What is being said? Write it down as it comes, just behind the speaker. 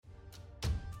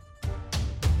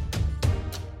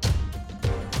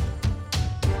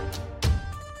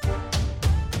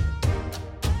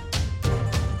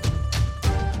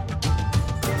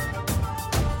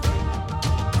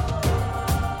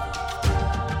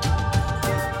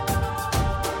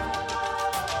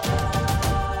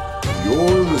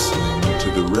You're listening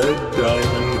to the Red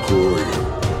Diamond Courier,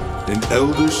 an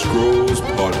Elder Scrolls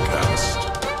podcast.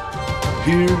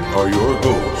 Here are your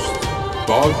hosts,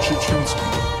 Bob Chichinski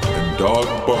and Dog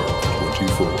Bark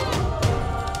 24.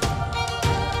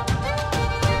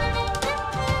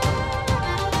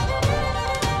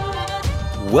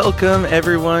 Welcome,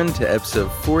 everyone, to episode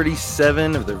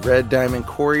 47 of the Red Diamond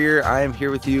Courier. I am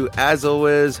here with you, as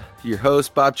always, your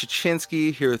host, Bob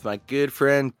Chichinski, here with my good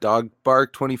friend, Dog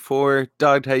Bark 24.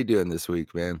 Dog, how you doing this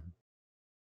week, man?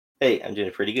 Hey, I'm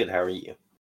doing pretty good. How are you?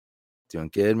 Doing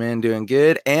good, man, doing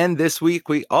good. And this week,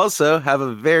 we also have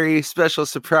a very special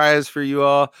surprise for you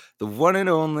all. The one and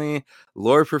only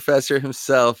lore professor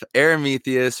himself,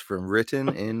 Aramithius from Written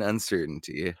in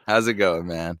Uncertainty. How's it going,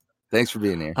 man? Thanks for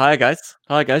being here. Hi guys.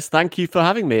 Thank you for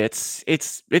having me. It's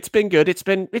been good. It's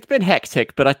been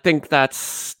hectic, but I think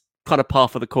that's kind of par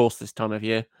for the course this time of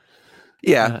year.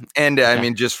 Yeah, I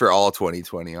mean, just for all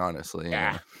 2020, honestly.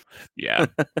 Yeah.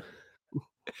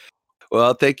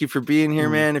 Well, thank you for being here,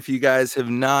 man. If you guys have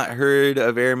not heard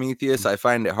of Aramithius, I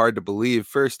find it hard to believe,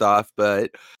 first off,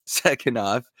 but second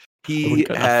off, he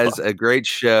has a great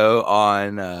show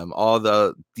on all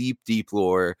the deep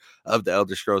lore of the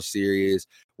Elder Scrolls series.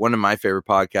 One of my favorite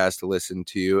podcasts to listen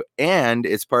to, and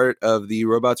it's part of the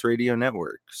Robots Radio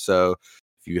Network. So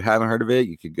if you haven't heard of it,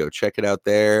 you could go check it out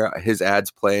there. His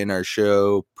ads play in our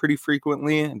show pretty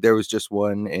frequently. There was just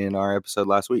one in our episode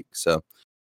last week. So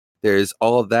there's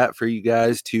all of that for you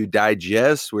guys to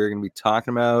digest. We're going to be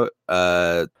talking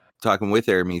with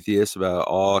Aramithius about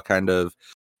all kind of,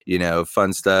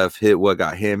 fun stuff, what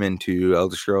got him into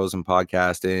Elder Scrolls and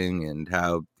podcasting and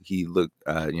how he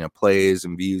plays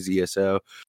and views ESO.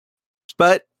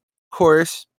 But, of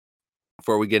course,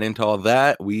 before we get into all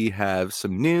that, we have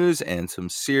some news and some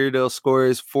Cyrodiil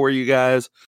scores for you guys.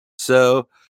 So,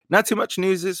 not too much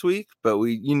news this week, but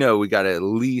we got to at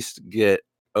least go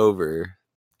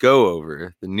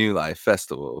over the New Life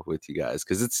Festival with you guys,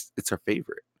 because it's our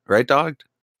favorite. Right, Dog?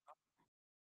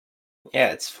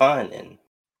 Yeah, it's fun and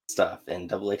stuff and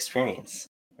double experience,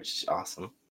 which is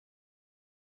awesome.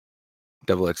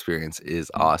 Double experience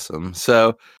is awesome.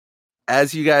 So,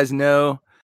 as you guys know,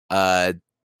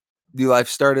 New Life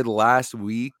started last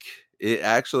week. It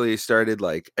actually started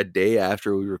like a day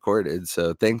after we recorded.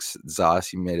 So thanks,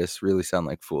 Zos. You made us really sound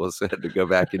like fools. I had to go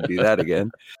back and do that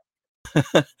again.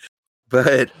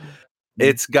 But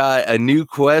it's got a new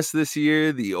quest this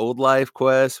year, the Old Life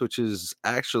quest, which is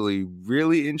actually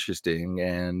really interesting.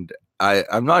 And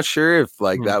I'm not sure if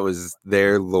that was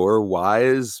their lore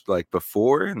wise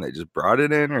before and they just brought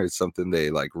it in, or it's something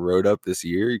they wrote up this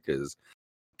year, because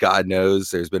God knows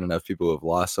there's been enough people who have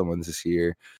lost someone this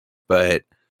year. But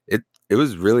it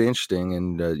was really interesting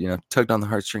and tugged on the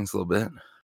heartstrings a little bit.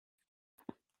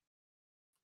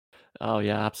 Oh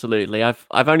yeah, absolutely. I've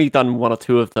only done one or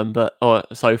two of them,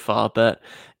 so far, but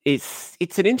it's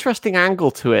an interesting angle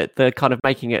to it. They're kind of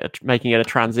making it a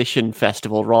transition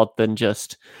festival rather than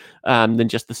just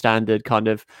the standard kind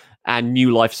of and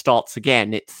New Life starts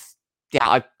again.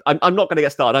 I'm not going to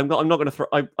get started. I'm not going to throw.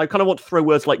 I kind of want to throw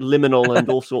words like liminal and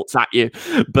all sorts at you,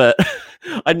 but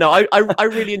I know I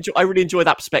really enjoy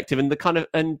that perspective and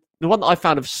the one that I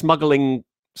found of smuggling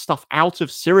stuff out of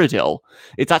Cyrodiil.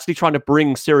 It's actually trying to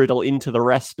bring Cyrodiil into the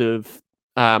rest of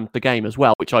the game as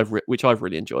well, which I've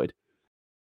really enjoyed.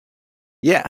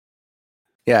 Yeah,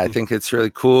 I think it's really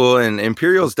cool, and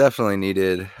Imperials definitely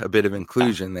needed a bit of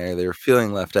inclusion there. They were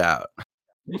feeling left out.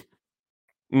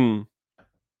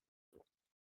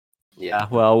 Yeah,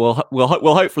 well,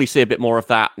 we'll hopefully see a bit more of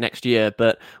that next year,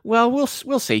 but we'll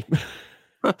see.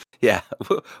 Yeah,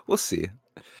 we'll see.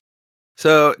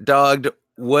 So, Dog,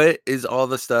 what is all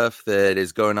the stuff that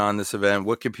is going on this event?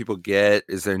 What can people get?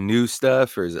 Is there new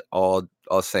stuff, or is it all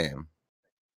same?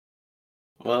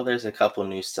 Well, there's a couple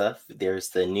new stuff. There's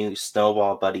the new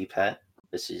Snowball Buddy Pet.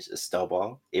 This is a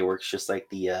snowball. It works just like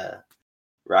the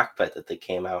rock pet that they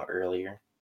came out earlier.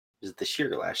 Was it this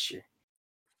year or last year?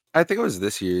 I think it was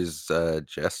this year's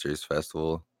Jesters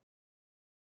Festival.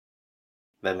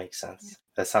 That makes sense.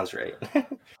 That sounds right.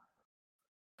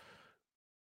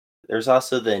 There's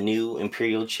also the new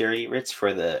Imperial Chariots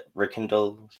for the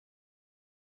Rekindleft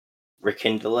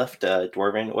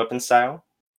Dwarven weapon style.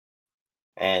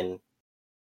 And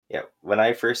yeah, when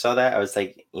I first saw that, I was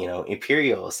like,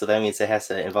 Imperial, so that means it has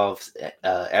to involve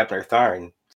Abner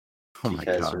Tharn. Oh my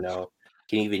because, gosh.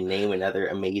 can you even name another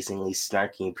amazingly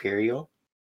snarky Imperial?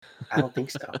 I don't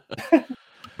think so.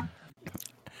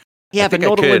 Yeah, but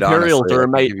not all Imperials are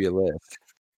amazing.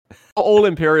 All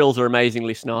Imperials are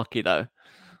amazingly snarky, though.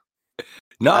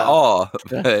 Not all,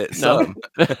 but some.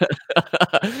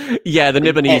 Yeah, the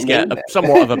Nibonese get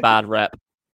somewhat of a bad rep.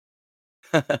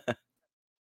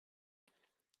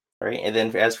 Right, and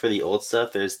then as for the old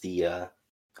stuff, there's the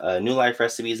New Life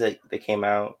recipes that came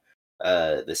out,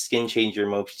 the skin changer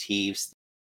motifs,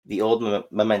 the old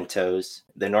mementos,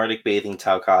 the Nordic bathing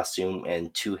towel costume,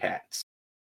 and 2 hats.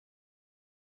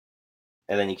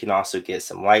 And then you can also get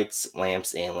some lights,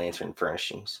 lamps, and lantern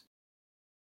furnishings.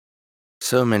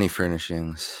 So many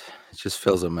furnishings. It just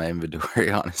fills up my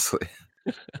inventory, honestly.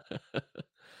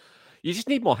 You just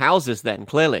need more houses then,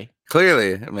 clearly.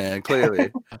 Clearly, man,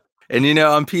 clearly. And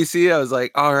on PC, I was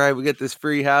like, all right, we get this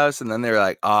free house. And then they were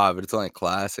like, but it's only a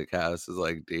classic house. I was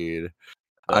like, dude,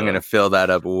 I'm going to fill that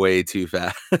up way too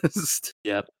fast.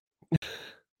 Yep.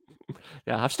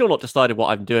 Yeah, I've still not decided what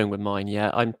I'm doing with mine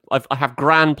yet. I have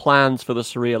grand plans for the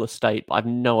surreal estate, but I have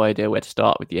no idea where to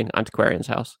start with the antiquarian's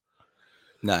house.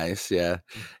 Nice, yeah.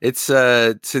 It's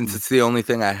since it's the only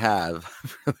thing I have,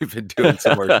 I've really been doing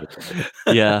some work with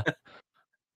it. Yeah.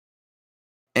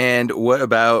 And what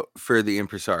about for the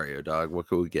impresario, dog? What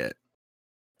could we get?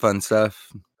 Fun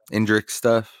stuff? Indrik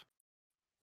stuff?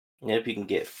 Yep, you can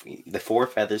get the 4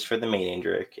 feathers for the main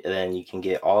Indrik, and then you can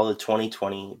get all the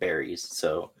 2020 berries.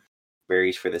 So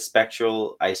berries for the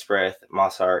Spectral, Ice Breath,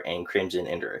 Mossheart, and Crimson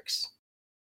Indriks.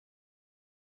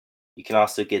 You can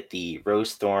also get the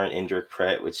Rose Thorn Indrik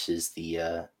pet, which is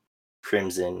the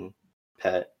Crimson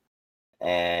pet,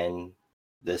 and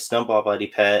the Snowball Buddy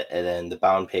pet, and then the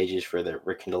bound pages for the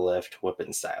Rekindle Lift,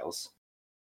 Whippin' Styles.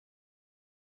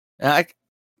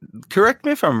 Correct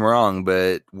me if I'm wrong,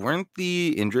 but weren't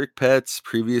the Indrik pets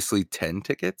previously 10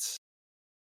 tickets?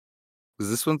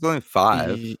 Because this one's only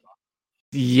 5.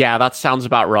 Yeah, that sounds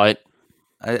about right.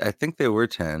 I think they were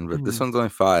 10, but this one's only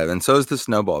 5. And so is the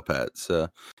Snowball pet. So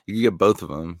you can get both of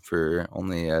them for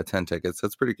only 10 tickets.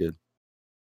 That's pretty good.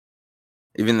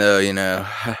 Even though,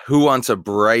 who wants a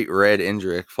bright red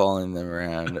Indrik following them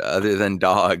around other than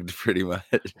Dogged, pretty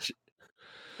much?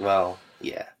 Well,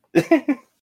 yeah.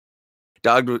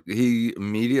 Dogged, he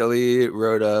immediately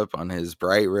rode up on his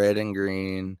bright red and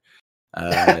green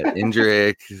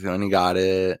Indrik when he got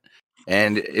it.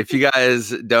 And if you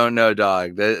guys don't know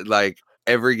Dog, that like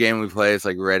every game we play is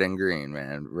like red and green,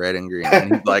 man. Red and green.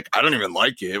 And he's like, I don't even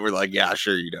like it. We're like, yeah,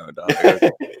 sure you don't, Dog.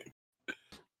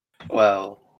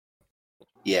 Well,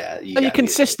 yeah. You're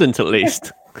consistent at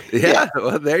least. Yeah,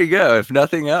 well, there you go. If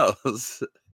nothing else.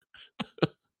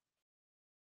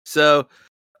 So,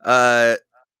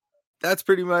 that's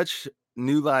pretty much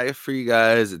New Life for you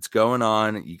guys. It's going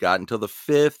on. You got until the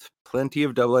 5th. Plenty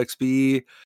of double XP.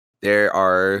 There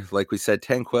are, like we said,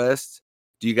 10 quests.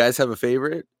 Do you guys have a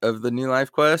favorite of the New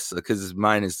Life quests? Because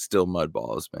mine is still Mud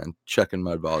Balls, man. Chucking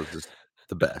Mud Balls is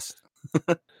the best.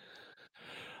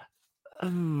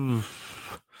 I'm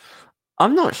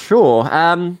not sure.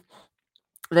 I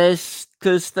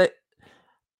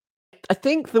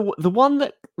think the one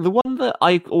that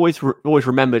I always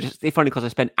remember, just if only because I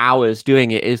spent hours doing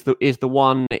it, is the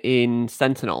one in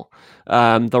Sentinel,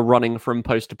 the running from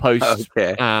post to post.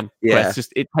 Okay. Yeah.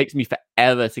 It takes me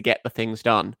forever to get the things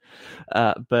done,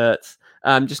 but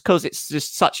just because it's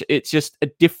just a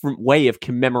different way of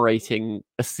commemorating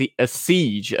a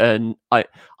siege, and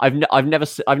I've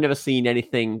never seen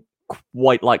anything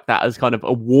quite like that as kind of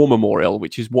a war memorial,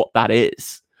 which is what that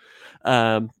is.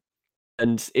 And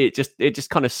it just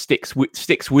kind of sticks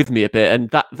with me a bit, and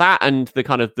that and the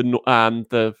kind of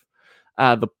the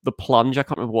plunge. I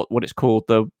can't remember what it's called.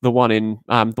 The one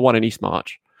in East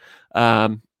March.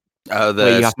 The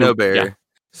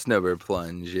Snowbear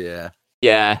plunge.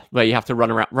 Yeah, where you have to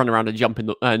run around and jump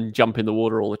in the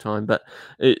water all the time. But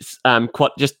it's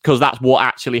quite just because that's what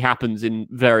actually happens in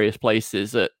various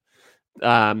places at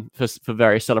for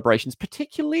various celebrations,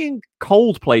 particularly in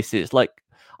cold places. Like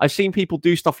I've seen people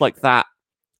do stuff like that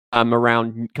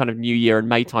around kind of New Year and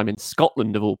Maytime in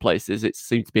Scotland, of all places. It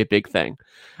seems to be a big thing.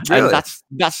 Really? And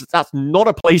that's not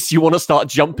a place you want to start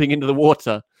jumping into the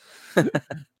water.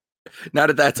 Not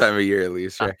at that time of year, at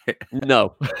least, right?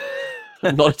 No,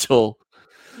 not at all.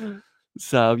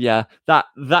 So yeah, those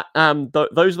are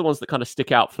the ones that kind of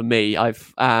stick out for me. I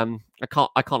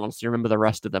can't honestly remember the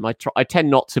rest of them. I tend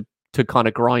not to kind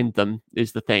of grind them,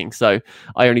 is the thing. So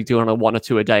I only do on a 1 or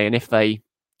 2 a day, and if they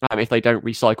don't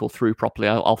recycle through properly,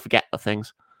 I'll forget the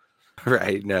things.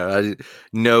 Right. No,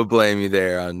 no blame you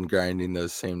there on grinding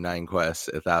those same 9 quests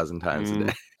 1,000 times a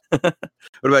day. What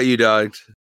about you, Dog?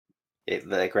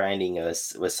 The grinding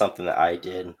was something that I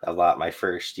did a lot my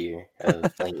first year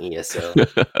of playing ESO.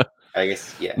 I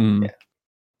guess, yeah.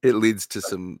 It leads to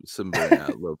some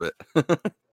burnout a little bit.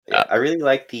 Yeah, I really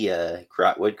like the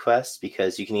Grotwood quest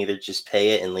because you can either just pay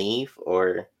it and leave,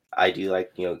 or I do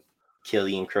like kill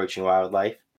the encroaching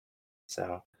wildlife.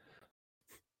 So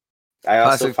I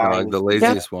also Classic dog, find the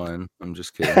laziest one. I'm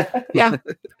just kidding. Yeah,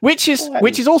 which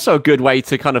is also a good way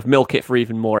to kind of milk it for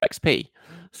even more XP.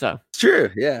 So It's true,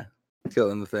 yeah.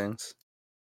 Killing the things.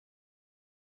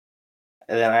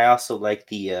 And then I also like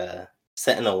the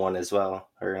Sentinel one as well,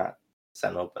 or not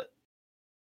Sentinel, but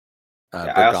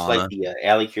yeah, I also like Bergama. the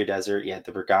Alicure Desert,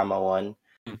 the Bergamo one,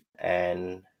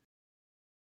 and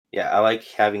yeah, I like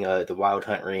having the Wild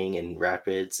Hunt Ring and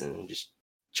Rapids and just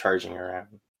charging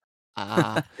around.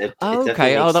 It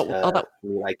okay. definitely makes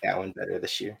me like that one better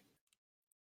this year.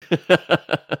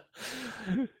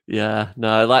 Yeah,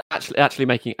 no, like actually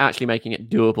making it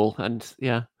doable, and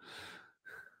yeah.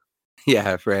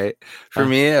 Yeah, right. For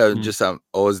me, I'm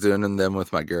always doing them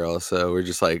with my girl. So we're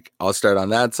just like, I'll start on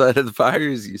that side of the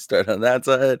fires, you start on that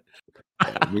side.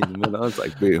 Meet in the middle. It's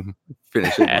like boom,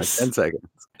 finish it in like 10 seconds.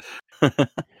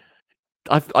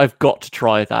 I've got to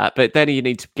try that, but then you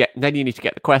need to get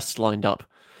the quests lined up.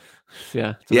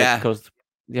 Yeah, because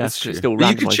it still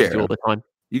randomizes you all the time.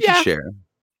 You can share.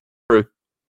 True.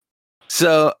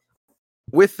 So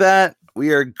with that,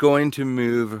 we are going to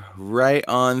move right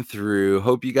on through.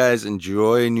 Hope you guys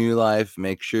enjoy New Life.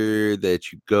 Make sure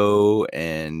that you go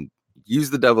and use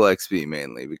the double XP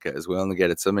mainly because we only get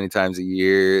it so many times a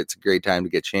year. It's a great time to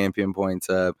get champion points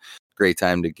up. Great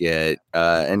time to get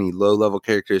any low-level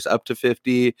characters up to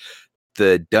 50.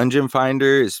 The Dungeon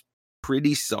Finder is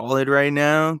pretty solid right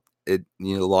now. A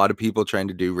lot of people trying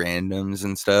to do randoms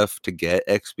and stuff to get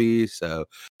XP. So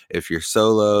if you're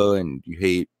solo and you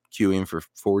hate queuing for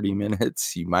 40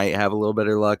 minutes, you might have a little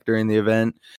better luck during the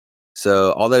event.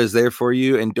 So all that is there for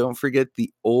you. And don't forget the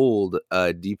old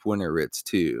Deep Winter Writs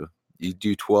too. You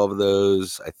do 12 of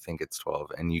those. I think it's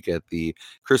 12. And you get the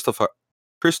Crystal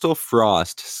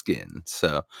Frost skin.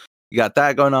 So you got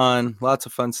that going on. Lots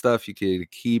of fun stuff you could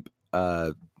keep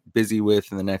busy with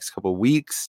in the next couple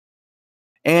weeks.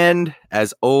 And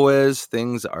as always,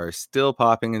 things are still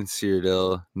popping in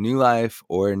Cyrodiil, New Life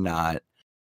or not.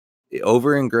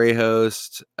 Over in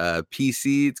Greyhost,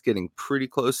 PC, it's getting pretty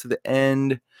close to the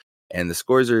end, and the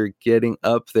scores are getting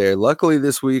up there. Luckily,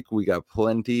 this week, we got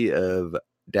plenty of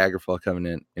Daggerfall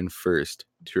Covenant in first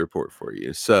to report for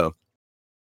you. So,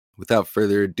 without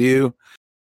further ado,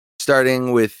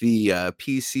 starting with the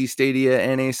PC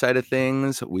Stadia NA side of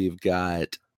things, we've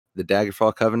got the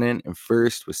Daggerfall Covenant in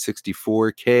first with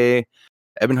 64K.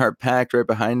 Ebonheart Pact right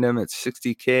behind them at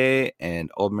 60K, and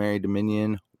Aldmeri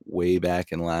Dominion way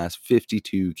back in last,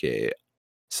 52K.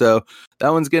 So that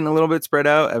one's getting a little bit spread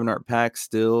out. Ebonheart Pact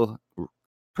still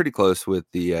pretty close with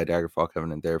the Daggerfall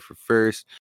Covenant there for first.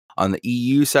 On the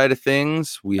EU side of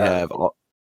things, we have...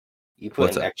 You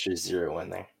put an extra 0 in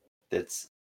there. That's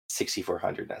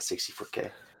 6,400, not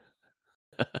 64K.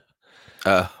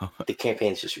 The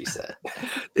campaign's just reset.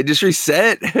 They just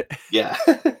reset? Yeah.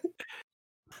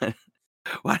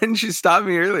 Why didn't you stop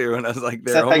me earlier when I was like,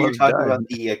 they're almost done? I thought you were talking about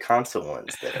the console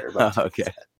ones that are about to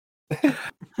reset.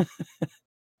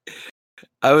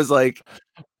 I was like,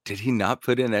 did he not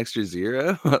put in extra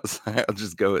 0? I was like, I'll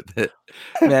just go with it.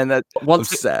 Man, I'm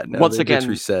sad now. Once again,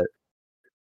 reset.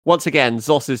 Once again,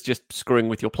 Zos is just screwing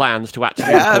with your plans to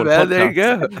actually record man, there you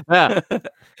go. Yeah.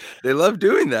 They love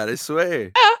doing that, I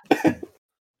swear.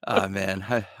 Oh, man,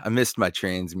 I missed my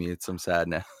transmutes. I'm sad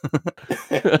now.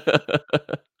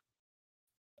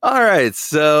 All right,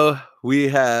 so we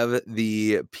have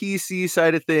the PC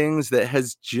side of things that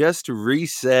has just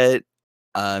reset.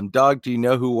 Dog, do you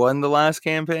know who won the last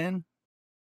campaign?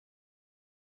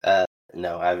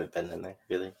 No, I haven't been in there,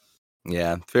 really.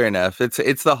 Yeah, fair enough.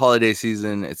 It's the holiday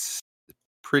season. It's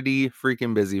pretty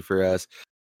freaking busy for us.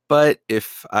 But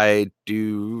if I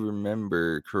do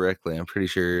remember correctly, I'm pretty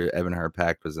sure Ebonheart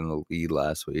Pact was in the lead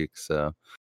last week. So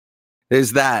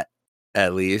there's that,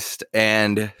 at least.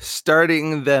 And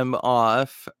starting them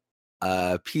off,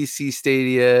 PC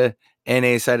Stadia,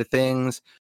 NA side of things,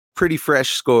 pretty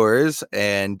fresh scores.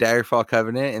 And Daggerfall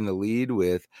Covenant in the lead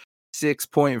with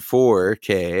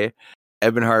 6.4K.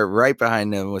 Ebonheart right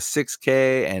behind them with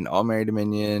 6K, and Aldmeri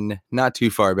Dominion not too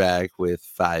far back with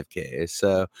 5K.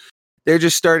 So they're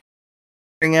just starting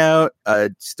out,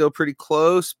 still pretty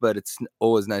close, but it's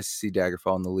always nice to see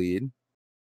Daggerfall in the lead.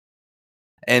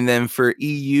 And then for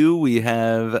EU, we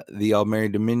have the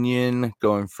Aldmeri Dominion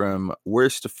going from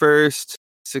worst to first,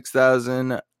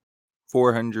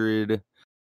 6,400,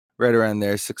 right around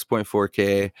there,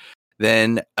 6.4K.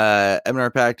 Then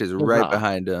Ebonheart Pact is right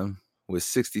behind them with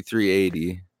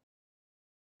 6,380.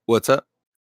 What's up?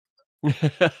 I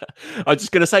was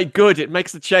just going to say, good. It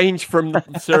makes a change from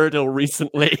Cyrodiil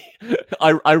recently.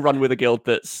 I run with a guild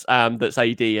that's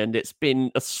AD, and it's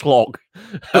been a slog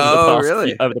over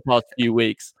the past few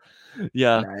weeks.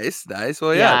 Yeah, nice.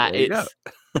 Well, yeah, there you go.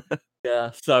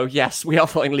 Yeah. So yes, we are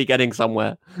finally getting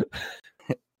somewhere.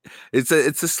 It's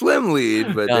a slim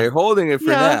lead, but Yeah. they're holding it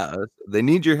for Yeah. now. They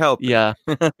need your help. Yeah.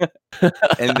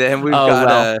 And then we've Oh, got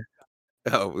well.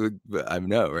 I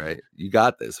know, right? You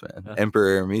got this, man. Yeah.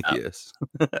 Emperor Aramithius.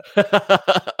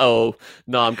 Oh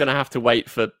no, I'm gonna have to wait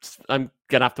for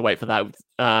that.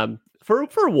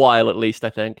 For a while at least, I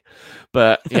think.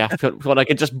 But yeah, when I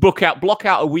can just block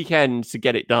out a weekend to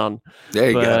get it done. There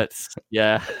you go.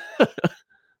 Yeah.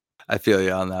 I feel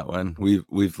you on that one.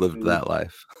 We've lived that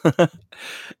life.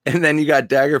 And then you got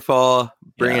Daggerfall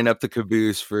bringing up the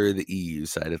caboose for the EU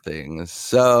side of things.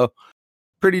 So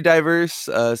pretty diverse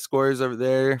scores over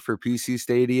there for PC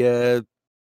Stadia.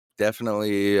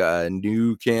 Definitely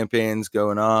new campaigns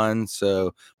going on.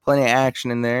 So plenty of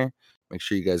action in there. Make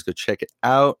sure you guys go check it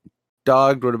out.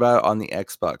 Dogged, what about on the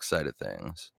Xbox side of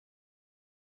things?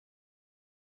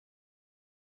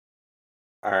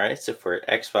 All right, so for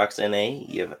Xbox NA,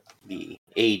 you have the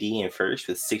AD in first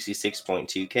with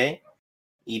 66.2K,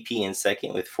 EP in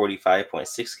second with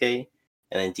 45.6K,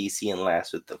 and then DC in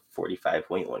last with the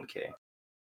 45.1K.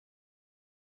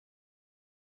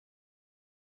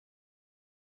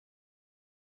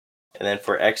 And then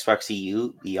for Xbox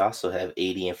EU, we also have AD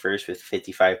in first with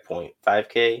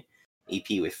 55.5K,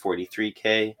 EP with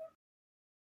 43K,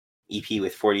 EP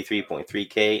with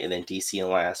 43.3K, and then DC in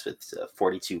last with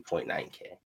 42.9K.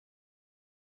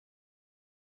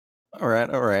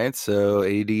 All right. So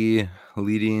AD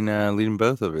leading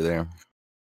both over there.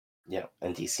 Yeah,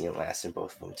 and DC in last in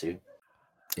both of them too.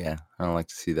 Yeah, I don't like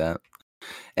to see that.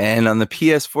 And on the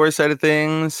PS4 side of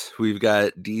things, we've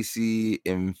got DC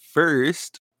in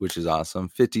first, which is awesome.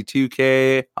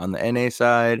 52K on the NA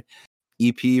side.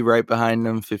 EP right behind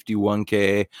them,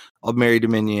 51K. All Mary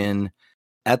Dominion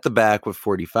at the back with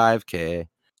 45K.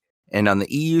 And on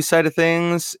the EU side of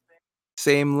things,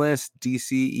 same list,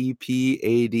 DC, EP,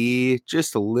 AD,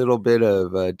 just a little bit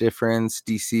of difference.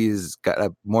 DC has got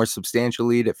a more substantial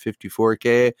lead at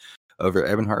 54K over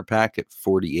Ebonheart Pack at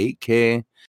 48K.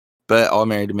 But all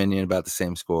Mary Dominion about the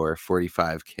same score,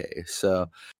 45K. So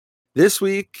this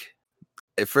week,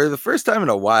 for the first time in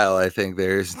a while, I think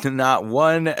there's not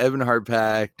one Ebonheart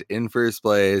Pact in first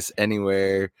place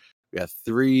anywhere. We got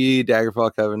 3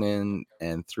 Daggerfall Covenant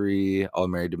and 3 All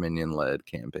Mary Dominion led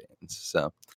campaigns.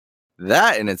 So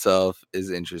that in itself is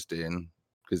interesting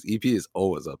because EP is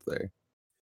always up there.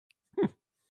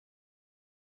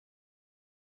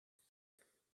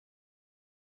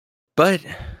 But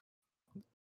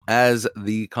as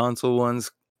the console ones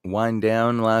wind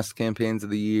down, last campaigns of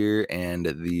the year, and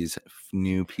these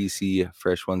new PC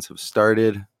fresh ones have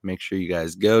started, make sure you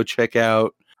guys go check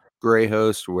out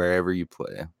Greyhost wherever you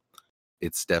play.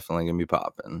 It's definitely going to be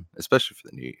popping, especially for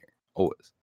the new year,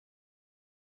 always.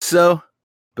 So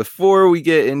before we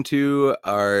get into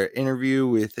our interview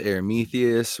with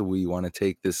Aramithius, we want to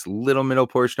take this little middle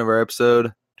portion of our episode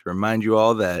to remind you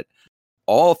all that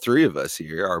all 3 of us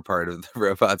here are part of the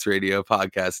Robots Radio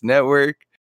Podcast Network,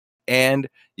 and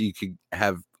you could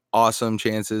have awesome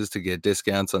chances to get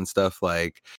discounts on stuff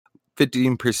like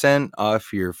 15%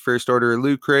 off your first order of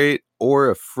Loot Crate or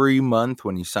a free month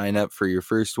when you sign up for your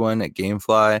first one at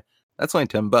Gamefly. That's only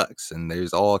 $10, and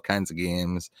there's all kinds of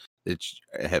games that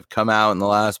have come out in the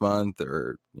last month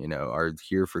or, are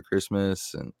here for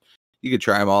Christmas, and you could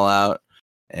try them all out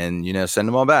and, send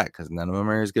them all back because none of them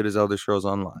are as good as Elder Scrolls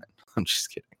Online. I'm just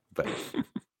kidding. But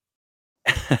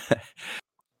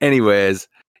anyways,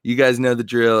 you guys know the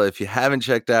drill. If you haven't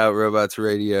checked out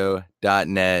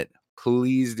robotsradio.net,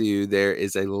 please do. There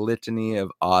is a litany of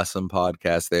awesome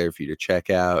podcasts there for you to check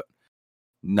out.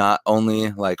 Not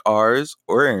only like ours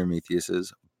or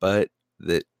Aramithius's, but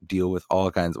that deal with all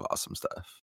kinds of awesome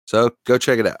stuff. So go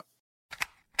check it out.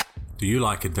 Do you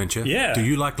like adventure? Yeah. Do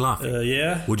you like laughing?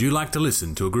 Yeah. Would you like to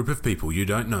listen to a group of people you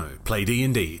don't know play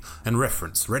D&D and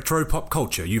reference retro pop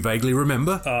culture you vaguely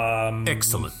remember?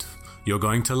 Excellent. You're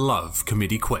going to love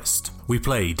Committee Quest. We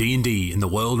play D&D in the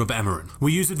world of Amarin.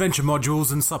 We use adventure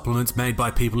modules and supplements made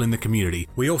by people in the community.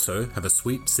 We also have a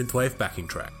sweet synthwave backing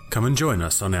track. Come and join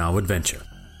us on our adventure.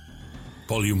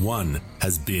 Volume 1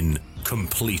 has been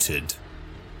completed.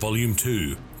 Volume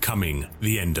 2 coming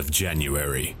the end of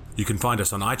January. You can find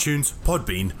us on iTunes,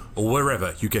 Podbean, or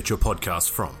wherever you get your podcasts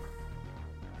from.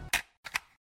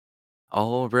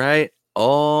 All right.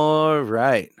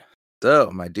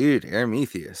 So, my dude,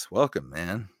 Aramithius, welcome,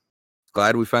 man.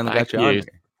 Glad we finally got you on here.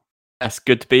 That's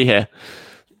good to be here.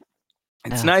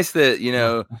 It's nice that,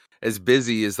 as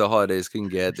busy as the holidays can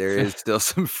get, there is still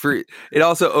some free. It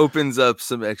also opens up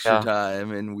some extra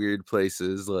time in weird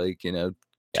places like,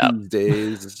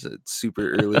 Tuesdays. It's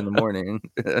super early in the morning.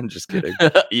 I'm just kidding.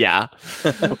 Yeah,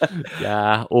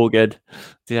 all good.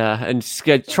 Yeah, and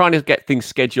trying to get things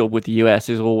scheduled with the US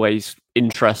is always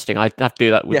interesting. I have to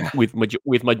do that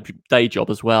with my day job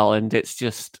as well, and it's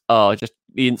just just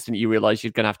the instant you realize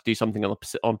you're going to have to do something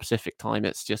on Pacific time,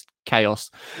 it's just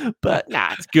chaos. But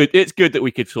it's good. It's good that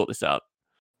we could sort this out.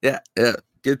 Yeah.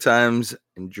 Good times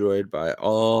enjoyed by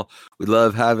all. We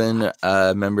love having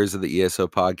members of the ESO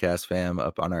podcast fam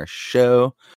up on our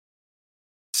show.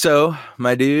 So,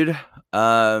 my dude,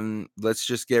 let's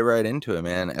just get right into it,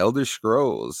 man. Elder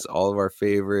Scrolls, all of our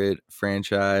favorite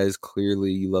franchise.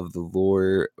 Clearly, you love the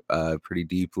lore pretty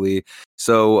deeply.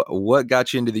 So, what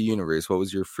got you into the universe? What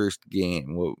was your first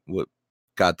game? What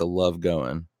got the love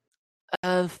going?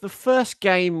 The first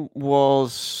game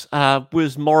was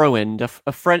Morrowind.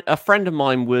 A friend of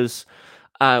mine was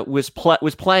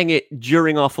playing it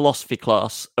during our philosophy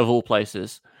class of all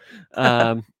places,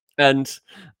 and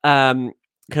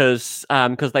because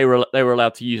they were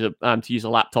allowed to use a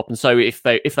laptop, and so if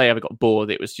they ever got bored,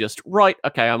 it was just right.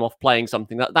 Okay, I'm off playing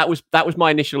something. That was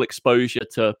my initial exposure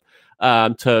to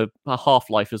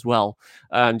Half-Life as well,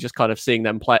 and just kind of seeing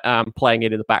them playing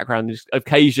it in the background, just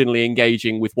occasionally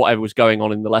engaging with whatever was going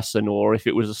on in the lesson, or if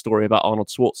it was a story about Arnold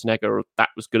Schwarzenegger, that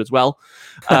was good as well.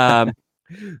 But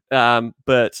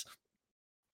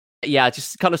yeah,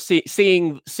 just kind of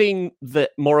seeing that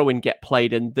Morrowind get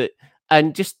played,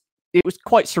 and just it was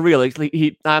quite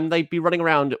surreal. They'd be running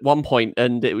around at one point,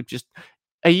 and it would just.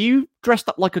 Are you dressed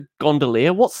up like a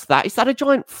gondolier? What's that? Is that a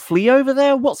giant flea over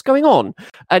there? What's going on?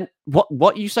 And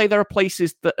what you say there are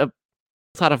places that are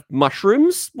out of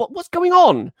mushrooms? What's going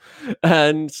on?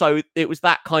 And so it was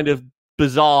that kind of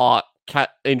bizarre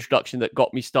introduction that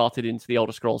got me started into the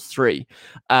Elder Scrolls 3.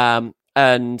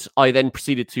 And I then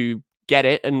proceeded to get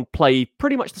it and play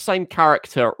pretty much the same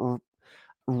character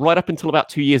right up until about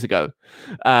 2 years ago.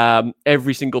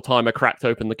 Every single time I cracked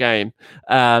open the game.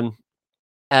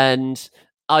 And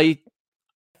I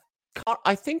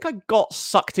think I got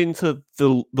sucked into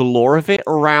the lore of it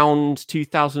around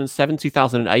 2007,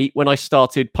 2008 when I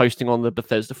started posting on the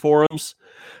Bethesda forums.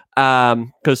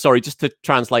 Because, just to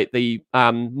translate, the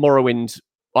Morrowind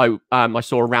I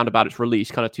saw around about its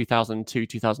release, kind of 2002,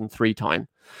 2003 time.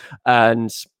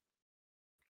 And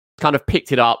kind of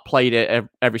picked it up, played it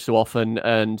every so often,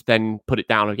 and then put it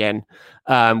down again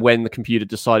when the computer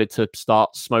decided to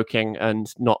start smoking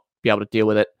and not be able to deal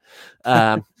with it.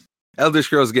 Elder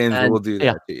Scrolls games will do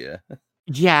that to you.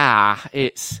 Yeah,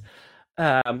 it's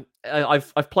I've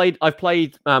played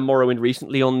Morrowind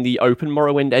recently on the Open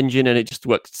Morrowind engine, and it just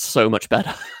works so much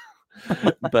better.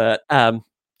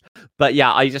 But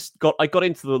yeah, I got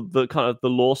into the kind of the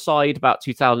lore side about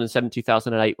 2007,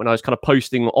 2008 when I was kind of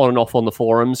posting on and off on the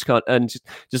forums and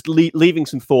just leaving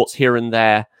some thoughts here and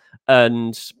there,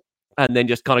 and then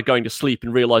just kind of going to sleep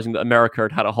and realizing that America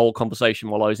had a whole conversation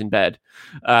while I was in bed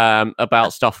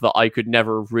about stuff that I could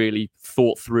never really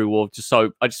thought through, or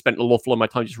so I just spent an awful lot of my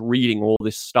time just reading all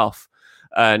this stuff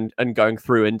and going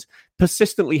through and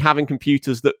persistently having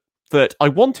computers that I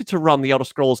wanted to run the Elder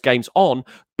Scrolls games on,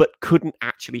 but couldn't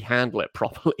actually handle it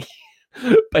properly,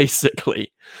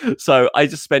 basically. So I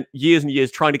just spent years and years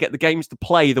trying to get the games to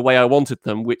play the way I wanted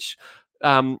them, which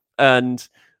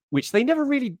they never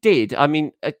really did. I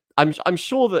mean, I'm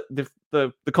sure that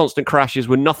the constant crashes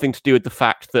were nothing to do with the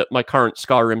fact that my current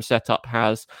Skyrim setup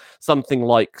has something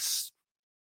like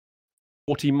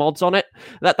 40 mods on it.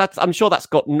 I'm sure that's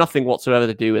got nothing whatsoever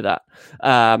to do with that.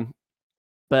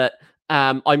 But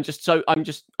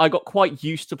I got quite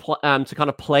used to kind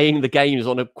of playing the games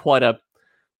on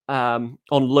on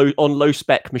low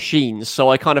spec machines, so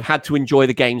I kind of had to enjoy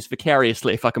the games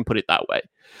vicariously, if I can put it that way.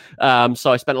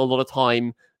 So I spent a lot of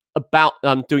time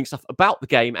doing stuff about the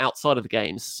game outside of the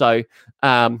games. So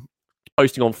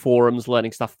posting on forums,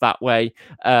 learning stuff that way,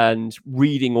 and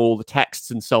reading all the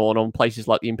texts and so on places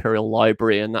like the Imperial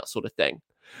Library and that sort of thing.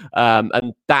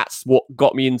 And that's what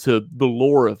got me into the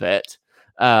lore of it.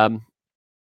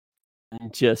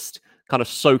 And just kind of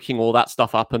soaking all that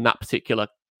stuff up and that particular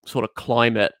sort of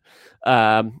climate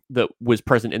that was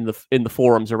present in the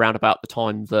forums around about the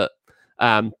time that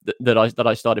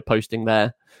I started posting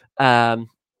there. And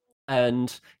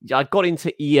I got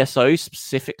into ESO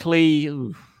specifically.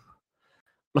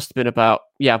 Would have been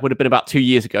about 2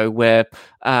 years ago, where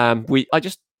I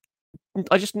just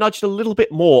nudged a little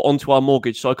bit more onto our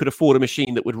mortgage so I could afford a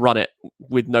machine that would run it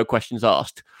with no questions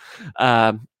asked.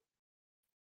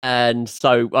 And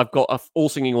so I've got a all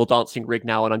singing, all dancing rig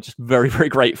now, and I'm just very, very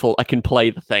grateful I can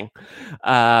play the thing.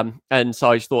 And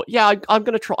so I just thought, I'm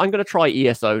gonna try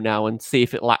ESO now and see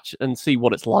if it and see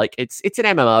what it's like. It's an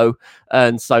MMO,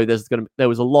 and so there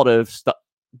was a lot of stuff.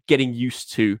 getting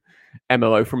used to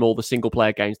MMO from all the single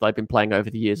player games that I've been playing over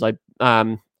the years. I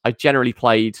generally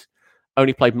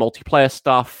only played multiplayer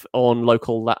stuff on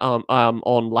local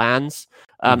on LANs.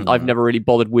 I've never really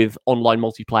bothered with online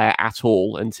multiplayer at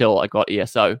all until I got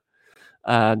ESO.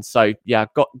 And so yeah,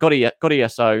 got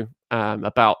ESO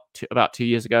about 2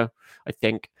 years ago, I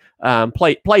think.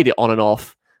 Played it on and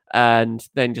off, and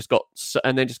then just got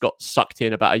sucked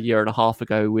in about a year and a half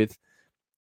ago with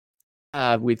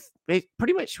it.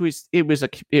 Pretty much it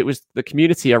was the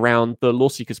community around the Law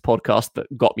Seekers podcast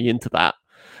that got me into that.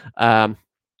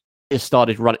 Just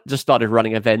started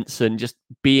running events, and just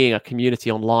being a community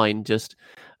online just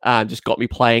got me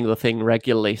playing the thing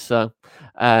regularly. So,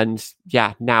 and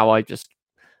yeah, now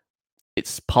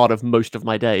it's part of most of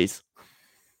my days.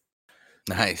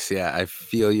 Nice. Yeah, I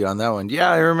feel you on that one. Yeah,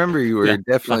 I remember you were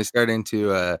definitely starting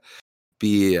to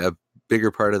be a bigger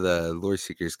part of the Lore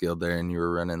Seekers Guild there, and you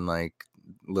were running like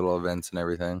little events and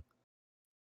everything.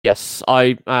 Yes,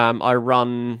 I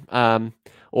run,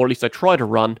 or at least I try to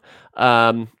run,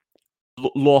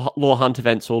 lore hunt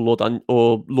events or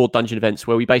lore dungeon events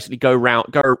where we basically go around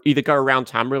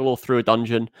Tamriel or through a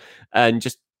dungeon and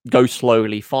just go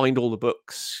slowly, find all the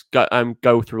books,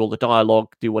 go through all the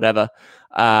dialogue, do whatever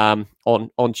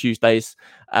on Tuesdays,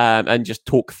 and just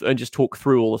talk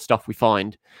through all the stuff we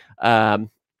find, as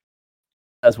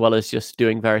well as just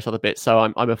doing various other bits.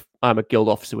 So I'm a guild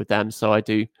officer with them, so I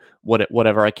do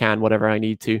whatever I can, whatever I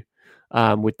need to,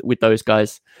 with those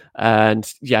guys,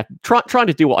 and yeah, trying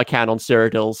to do what I can on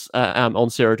Cyrodiil's on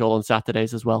Cyrodiil on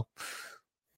Saturdays as well.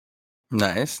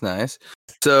 Nice.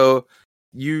 So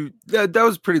that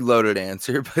was a pretty loaded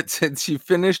answer, but since you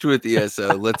finished with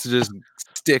ESO, let's just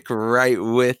stick right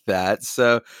with that.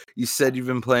 So you said you've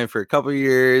been playing for a couple of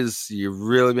years. You've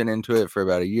really been into it for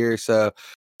about a year or so.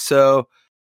 So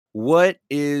what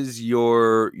is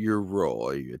your role?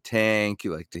 Are you a tank?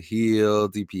 You like to heal?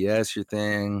 DPS your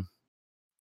thing?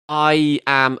 I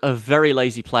am a very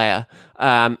lazy player,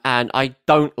 and I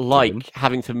don't like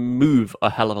having to move a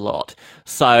hell of a lot.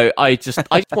 So I just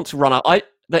want to run out.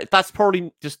 That's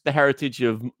probably just the heritage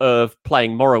of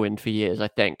playing Morrowind for years, I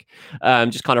think.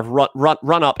 Just kind of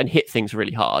run up and hit things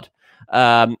really hard,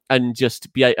 and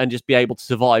just be able to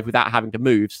survive without having to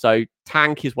move. So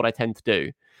tank is what I tend to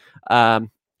do. Tank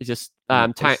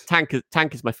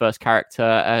is my first character,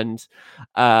 and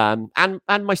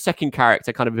my second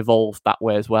character kind of evolved that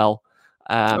way as well.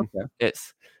 I've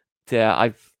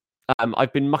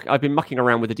been mucking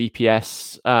around with the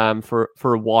DPS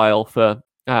for a while for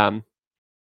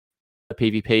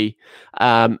PvP,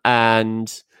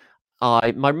 and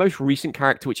my most recent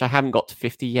character, which I haven't got to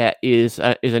 50 yet, is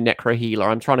a necro healer.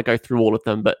 I'm trying to go through all of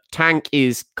them, but tank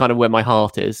is kind of where my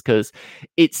heart is, because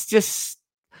it's just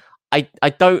I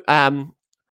don't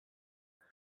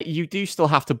you do still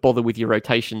have to bother with your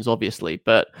rotations, obviously,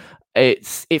 but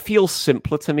it feels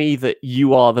simpler to me that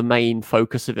you are the main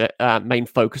focus of it, main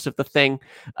focus of the thing,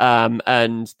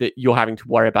 and that you're having to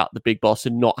worry about the big boss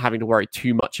and not having to worry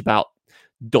too much about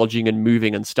dodging and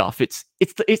moving and stuff. It's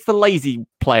the lazy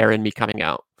player in me coming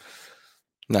out.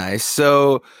 Nice.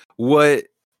 So, what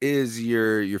is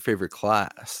your favorite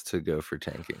class to go for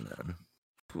tanking then?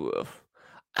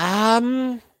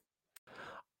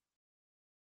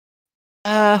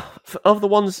 Of the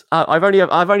ones I've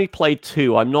only played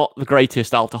two. I'm not the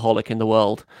greatest alcoholic in the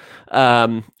world,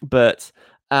 but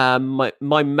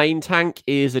my main tank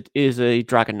is a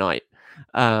Dragon Knight.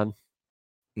 Nice.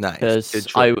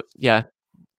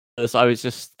 As I was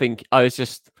just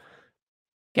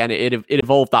again, it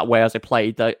evolved that way as I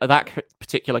played. That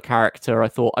particular character, I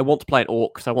thought I want to play an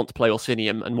orc because I want to play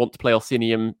Orsinium, and want to play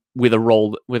Orsinium with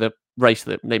a race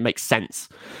that makes sense.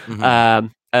 Mm-hmm.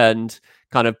 And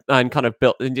kind of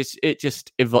built, and it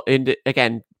just evolved.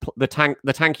 Again, the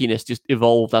tankiness just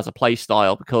evolved as a play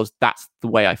style because that's the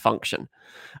way I function.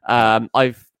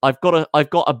 I've got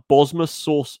a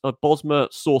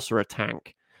Bosma sorcerer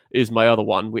tank is my other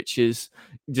one, which is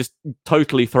just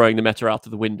totally throwing the meta out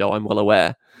of the window. I'm well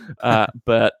aware,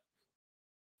 but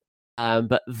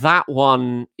that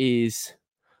one is.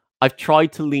 I've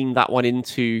tried to lean that one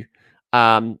into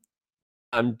some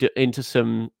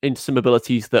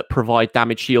abilities that provide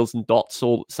damage shields and dots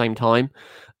all at the same time.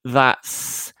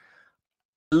 That's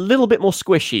a little bit more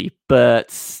squishy,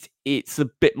 but it's a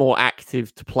bit more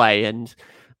active to play, and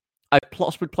I've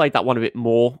possibly played that one a bit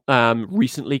more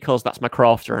recently because that's my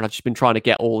crafter, and I've just been trying to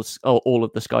get all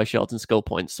of the sky shards and skill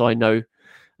points.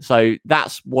 So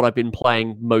that's what I've been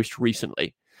playing most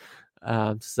recently.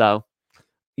 So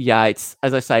yeah, it's,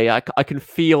 as I say, I can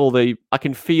feel the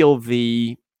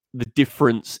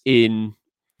difference in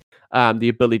the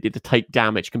ability to take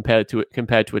damage compared to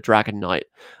a Dragon Knight.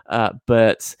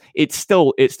 But it's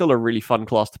still a really fun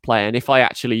class to play, and if I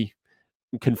actually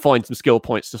can find some skill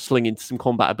points to sling into some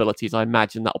combat abilities, I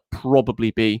imagine that'll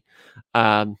probably be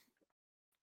a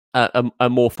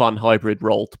more fun hybrid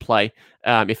role to play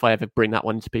if I ever bring that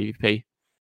one into PvP.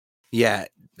 Yeah,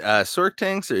 Sork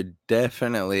tanks are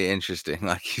definitely interesting.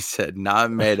 Like you said,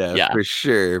 not meta for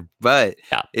sure. But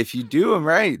if you do them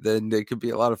right, then they could be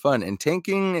a lot of fun. And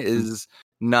tanking is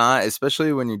not,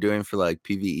 especially when you're doing for like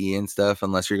PvE and stuff,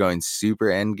 unless you're going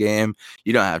super end game,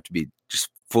 you don't have to be just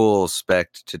full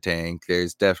spec to tank.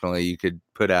 There's definitely, you could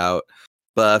put out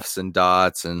buffs and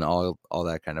dots and all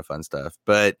that kind of fun stuff.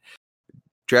 But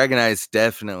Dragon Knights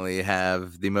definitely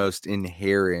have the most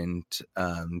inherent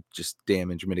just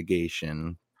damage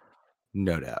mitigation,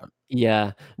 no doubt.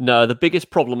 Yeah, no, the biggest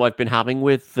problem I've been having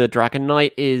with the Dragon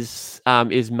Knight is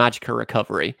magicka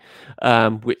recovery,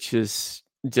 which is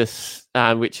just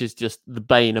the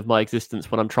bane of my existence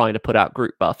when I'm trying to put out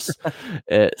group buffs.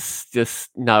 It's just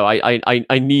no,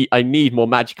 I need more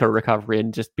magicka recovery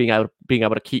and just being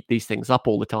able to keep these things up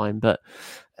all the time. But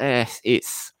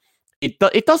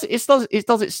it does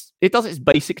its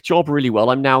basic job really well.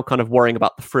 I'm now kind of worrying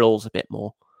about the frills a bit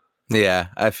more. Yeah,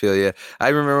 I feel you. I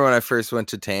remember when I first went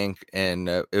to tank, and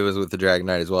it was with the Dragon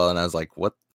Knight as well, and I was like,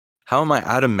 "What? How am I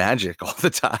out of magic all the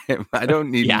time? I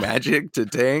don't need magic to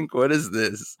tank. What is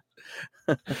this?"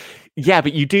 Yeah,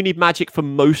 but you do need magic for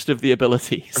most of the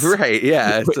abilities, right?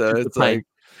 Yeah, so it's like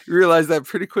you realize that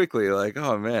pretty quickly. Like,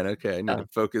 oh man, okay, I need to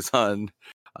focus on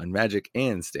magic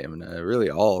and stamina. Really,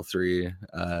 all three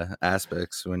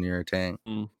aspects when you're a tank.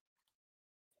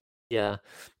 Yeah,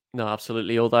 no,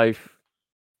 absolutely. Although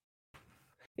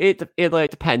it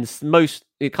depends.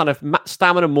 It kind of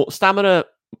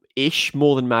stamina-ish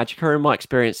more than magicka in my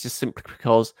experience, just simply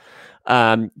because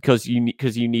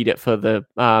you need it for the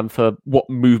for what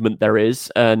movement there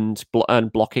is and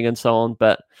blocking and so on.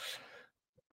 But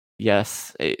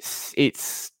yes,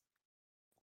 it's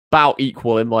about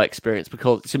equal in my experience,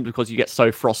 simply because you get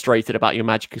so frustrated about your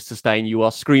magicka sustain, you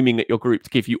are screaming at your group to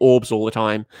give you orbs all the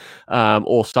time,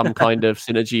 or some kind of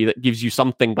synergy that gives you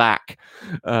something back.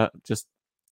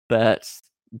 But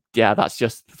yeah, that's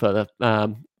just for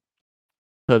the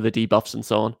debuffs and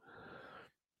so on.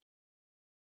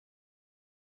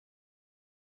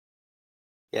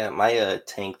 Yeah, my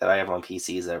tank that I have on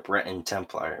PC is a Breton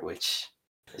Templar, which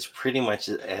is pretty much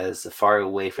as far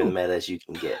away from the meta as you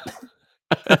can get.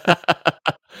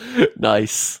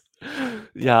 Nice.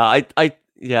 Yeah, I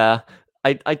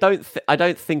don't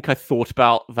think I thought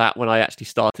about that when I actually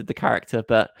started the character,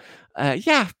 but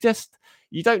just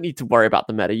you don't need to worry about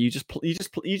the meta. You just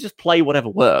play whatever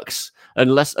works,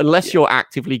 unless you're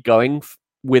actively going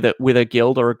with a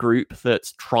guild or a group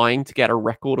that's trying to get a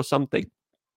record or something.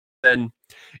 Then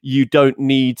you don't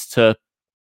need to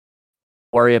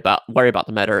worry about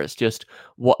the meta. It's just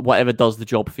whatever does the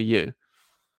job for you.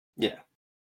 Yeah.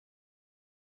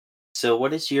 So,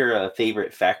 what is your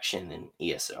favorite faction in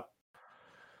ESO?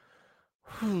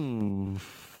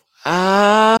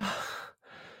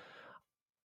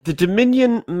 The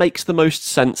Dominion makes the most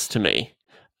sense to me,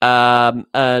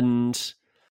 and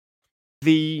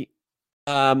the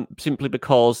simply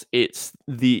because it's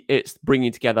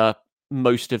bringing together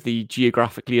most of the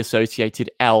geographically associated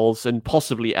elves and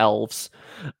possibly elves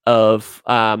of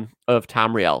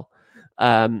Tamriel.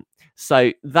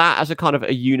 So that as a kind of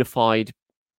a unified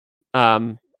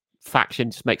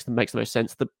faction just makes the most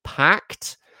sense. The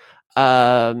Pact,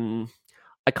 I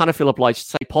kind of feel obliged to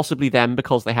say possibly them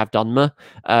because they have Dunmer,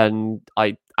 and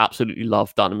I absolutely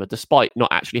love Dunmer despite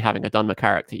not actually having a Dunmer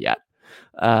character yet.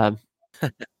 But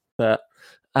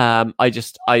the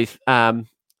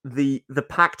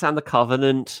Pact and the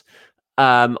Covenant,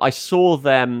 I saw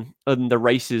them and the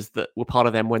races that were part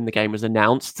of them when the game was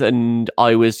announced, and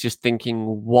I was just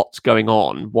thinking, what's going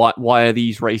on? Why are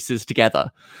these races together?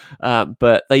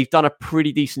 But they've done a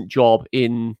pretty decent job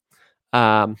in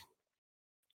what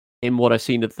I've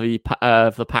seen of the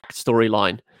Pact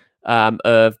storyline,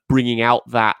 of bringing out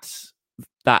that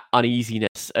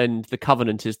uneasiness, and the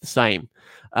Covenant is the same.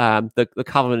 The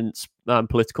Covenant's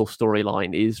political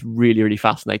storyline is really, really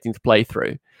fascinating to play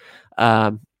through.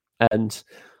 And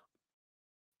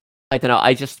I don't know,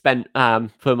 I just spent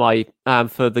for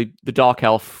the Dark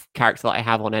Elf character that I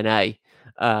have on NA,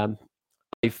 I've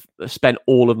spent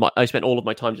all of my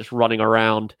time just running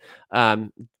around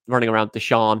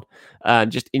Deshaan,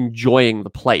 and just enjoying the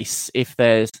place. If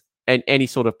there's any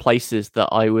sort of places that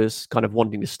I was kind of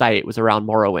wanting to stay, it was around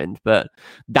Morrowind, but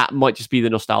that might just be the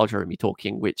nostalgia of me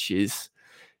talking, which is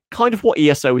kind of what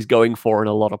ESO is going for in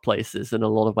a lot of places, in a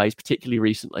lot of ways, particularly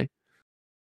recently.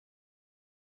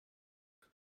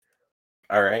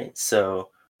 All right. So,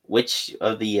 which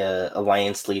of the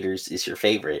alliance leaders is your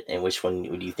favorite, and which one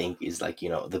would you think is like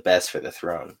the best for the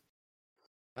throne?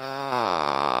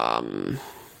 Um,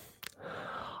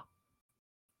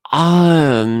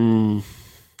 um,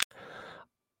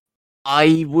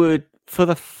 I would for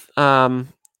the throne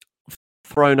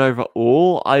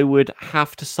overall. I would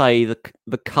have to say the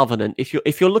Covenant. If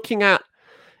you're looking at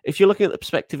the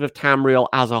perspective of Tamriel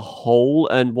as a whole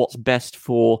and what's best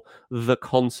for the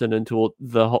continent or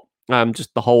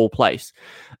just the whole place,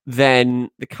 then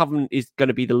the Covenant is going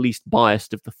to be the least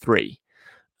biased of the three,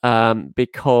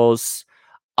 because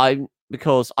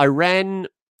Iran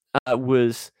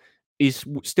is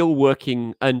still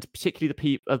working, and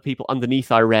particularly the people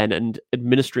underneath Iran and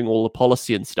administering all the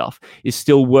policy and stuff is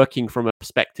still working from a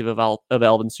perspective of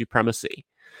Elven supremacy.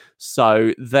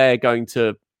 So they're going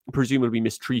to presumably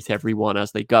mistreat everyone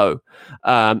as they go,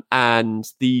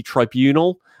 and the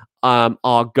tribunal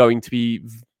are going to be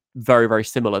very, very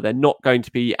similar. They're not going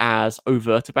to be as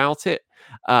overt about it,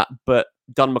 but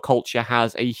Dunmer culture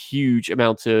has a huge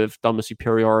amount of Dunmer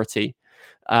superiority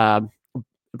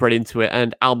bred into it,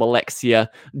 and Almalexia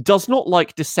does not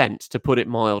like dissent, to put it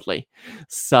mildly.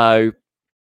 So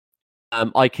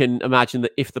I can imagine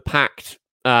that if the Pact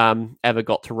ever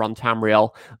got to run Tamriel,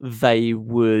 there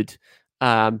would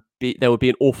be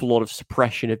an awful lot of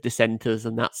suppression of dissenters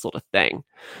and that sort of thing.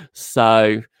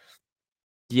 So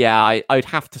yeah, I'd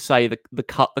have to say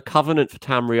the Covenant for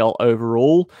Tamriel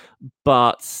overall,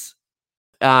 but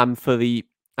for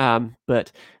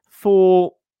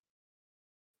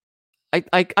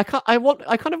I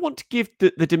kind of want to give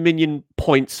the Dominion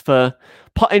points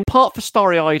in part for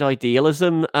starry-eyed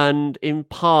idealism, and in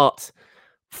part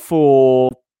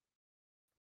for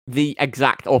the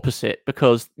exact opposite,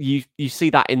 because you see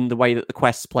that in the way that the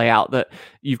quests play out, that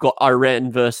you've got Iren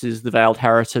versus the Veiled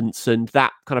Heritance, and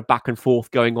that kind of back and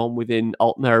forth going on within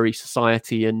Altmeri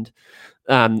society and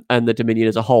the Dominion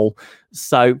as a whole.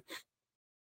 So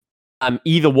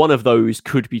either one of those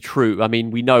could be true. I mean,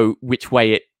 we know which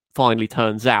way it finally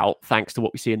turns out, thanks to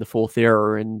what we see in the Fourth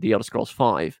Era in the Elder Scrolls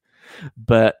V.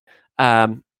 But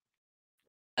the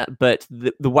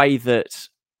way that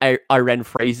Iren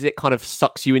phrases it kind of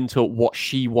sucks you into what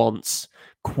she wants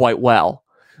quite well.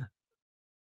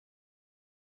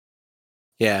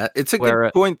 Yeah, it's a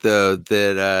good point, though,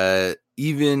 that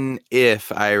even if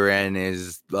Iren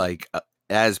is like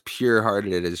as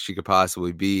pure-hearted as she could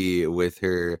possibly be with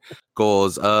her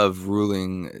goals of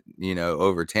ruling,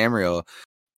 over Tamriel,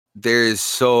 there's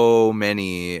so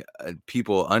many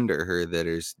people under her that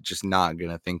are just not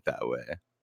gonna think that way.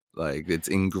 Like, it's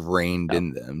ingrained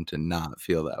in them to not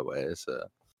feel that way. So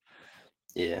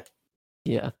yeah.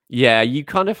 You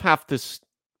kind of have to.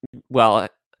 Well,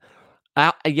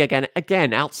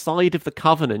 again, outside of the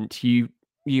Covenant, you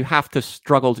have to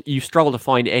struggle to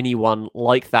find anyone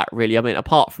like that, really. I mean,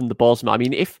 apart from the Bosma. I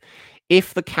mean, if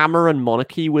the Cameron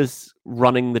monarchy was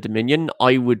running the Dominion,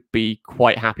 I would be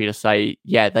quite happy to say,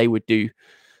 yeah, they would do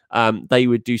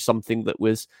something that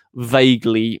was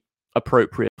vaguely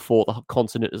appropriate for the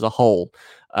continent as a whole,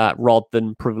 rather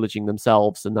than privileging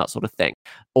themselves and that sort of thing.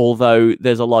 Although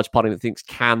there's a large part of me that thinks,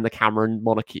 can the Cameron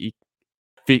monarchy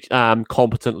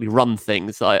competently run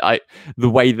things? The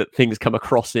way that things come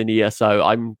across in ESO,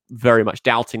 I'm very much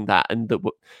doubting that, and the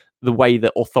way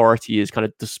that authority is kind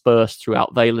of dispersed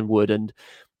throughout Valenwood and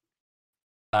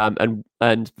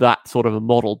that sort of a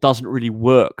model doesn't really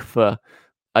work for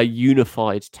a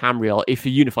unified Tamriel, if a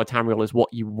unified Tamriel is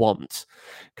what you want,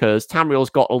 because Tamriel's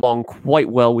got along quite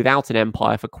well without an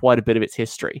empire for quite a bit of its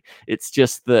history. It's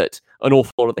just that an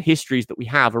awful lot of the histories that we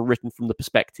have are written from the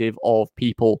perspective of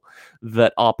people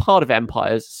that are part of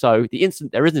empires, so the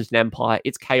instant there isn't an empire,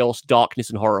 it's chaos, darkness,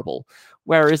 and horrible,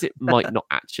 whereas it might not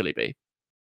actually be.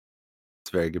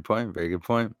 It's a very good point, very good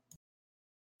point.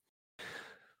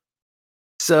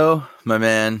 So, my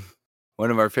man,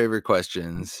 one of our favorite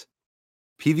questions.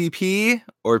 PvP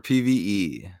or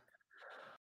PvE?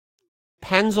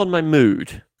 Depends on my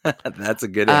mood. That's a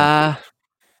good answer.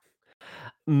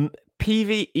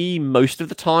 PvE most of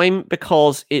the time,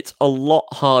 because it's a lot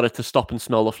harder to stop and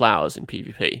smell the flowers in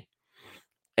PvP.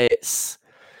 It's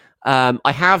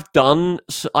I have run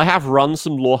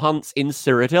some lore hunts in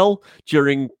Cyrodiil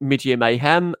during Mid-Year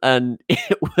Mayhem, and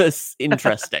it was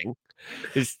interesting.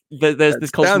 There's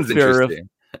this constant fear of,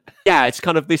 yeah, it's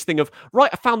kind of this thing of, right,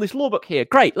 I found this lore book here.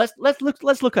 Great, let's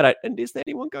look at it. And is there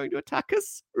anyone going to attack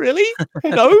us? Really?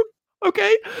 No?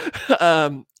 Okay.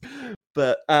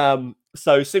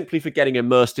 So simply for getting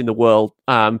immersed in the world,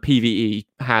 PvE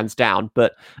hands down.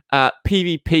 But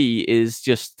PvP is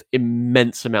just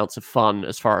immense amounts of fun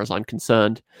as far as I'm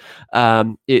concerned.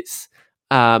 It's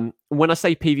when I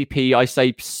say PvP, I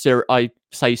say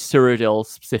Cyrodiil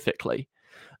specifically,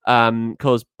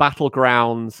 because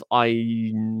Battlegrounds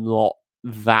I'm not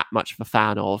that much of a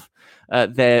fan of.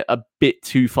 They're a bit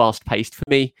too fast paced for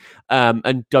me,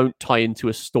 and don't tie into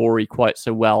a story quite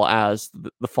so well as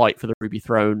the fight for the Ruby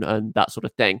Throne and that sort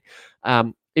of thing.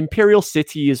 Imperial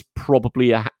City is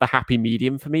probably a happy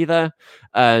medium for me there,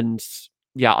 and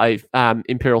yeah,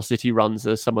 Imperial City runs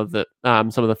are some of the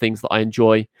things that I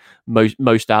enjoy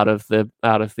most out of the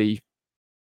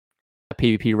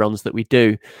PvP runs that we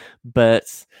do,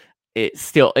 but it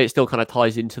still kind of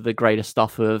ties into the greater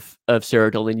stuff of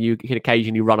Cyrodiil, and you can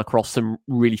occasionally run across some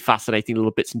really fascinating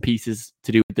little bits and pieces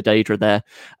to do with the Daedra there.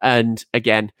 And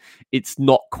again, it's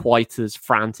not quite as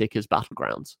frantic as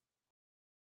Battlegrounds.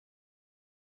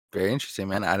 Very interesting,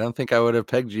 man. I don't think I would have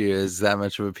pegged you as that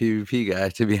much of a PvP guy,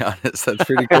 to be honest. That's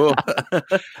pretty cool.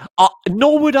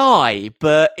 Nor would I,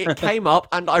 but it came up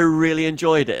and I really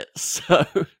enjoyed it. So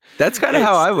that's kind of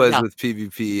how I was with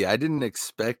PvP. I didn't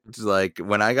expect, like,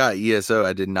 when I got ESO,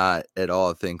 I did not at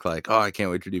all think like, oh, I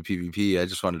can't wait to do PvP. I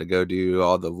just wanted to go do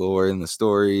all the lore and the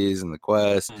stories and the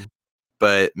quests.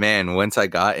 But man, once I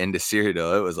got into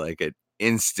Cyrodiil, it was like an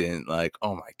instant, like,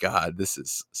 oh my god, this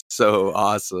is so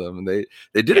awesome. They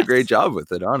did a great job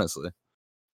with it, honestly.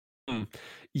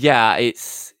 Yeah,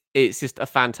 it's just a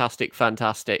fantastic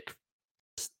setup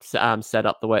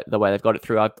the way they've got it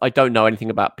through. I don't know anything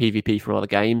about PvP from other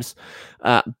games,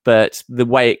 but the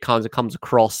way it kind of comes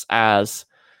across as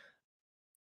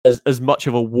much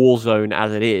of a war zone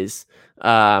as it is,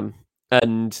 and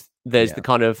there's the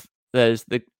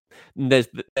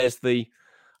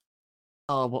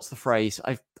what's the phrase?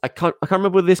 I can't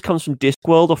remember whether this comes from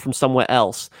Discworld or from somewhere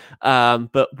else.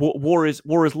 But war is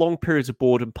long periods of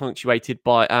boredom punctuated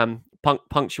by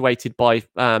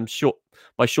short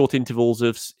intervals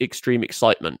of extreme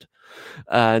excitement.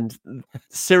 And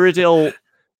Cyrodiil,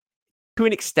 to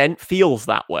an extent, feels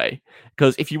that way,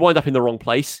 because if you wind up in the wrong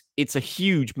place, it's a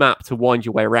huge map to wind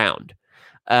your way around.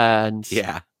 And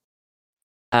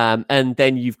and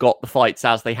then you've got the fights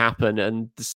as they happen, and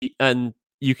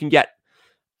you can get.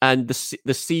 And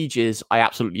the sieges I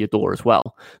absolutely adore as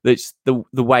well. That's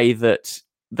the way that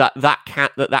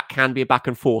can be a back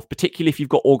and forth, particularly if you've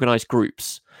got organized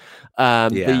groups.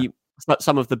 Some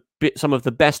of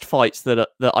the best fights that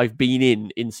I've been in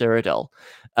Cyrodiil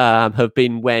have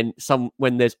been when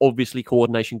there's obviously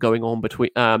coordination going on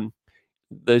between.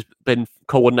 There's been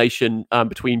coordination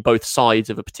between both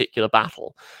sides of a particular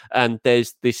battle, and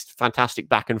there's this fantastic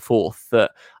back and forth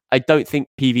that I don't think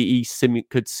PvE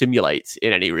could simulate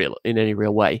in any real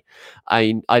way.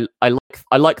 I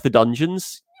like the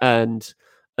dungeons and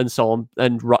so on,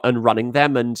 and running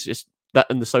them, and just that,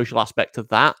 and the social aspect of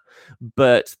that.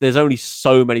 But there's only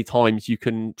so many times you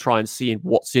can try and see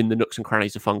what's in the nooks and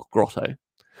crannies of Fungal Grotto.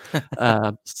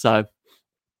 So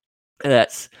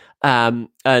that's and.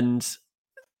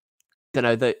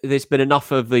 There's been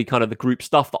enough of the kind of the group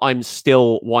stuff that I'm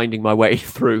still winding my way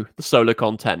through the solo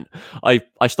content. I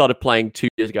started playing 2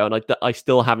 years ago, and I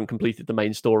still haven't completed the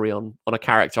main story on a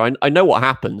character. I know what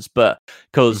happens, but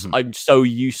because I'm so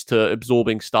used to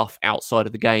absorbing stuff outside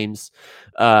of the games,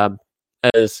 and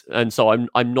so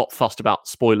I'm not fussed about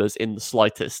spoilers in the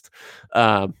slightest.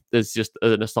 There's just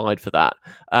an aside for that.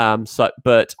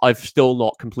 But I've still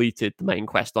not completed the main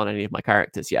quest on any of my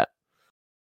characters yet.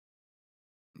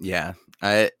 Yeah,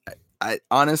 I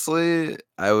honestly,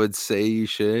 I would say you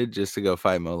should, just to go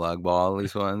fight Molag Bal at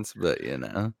least once, but yeah,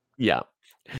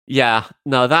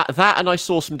 no, that, and I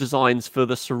saw some designs for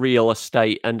the Surreal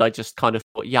estate, and I just kind of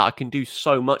thought, I can do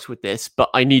so much with this,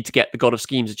 but I need to get the God of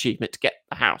Schemes achievement to get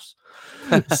the house.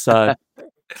 So,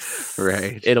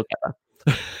 right, it'll get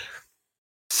there.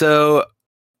 So,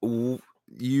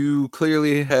 you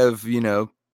clearly have,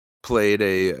 played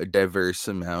a diverse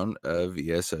amount of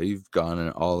ESO. You've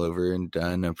gone all over and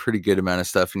done a pretty good amount of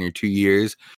stuff in your 2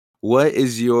 years. What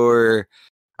is your,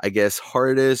 I guess,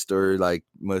 hardest or like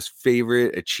most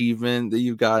favorite achievement that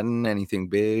you've gotten? Anything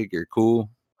big or cool?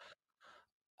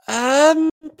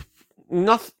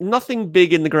 Nothing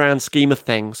big in the grand scheme of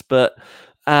things, but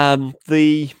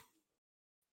the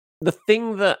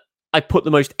thing that I put the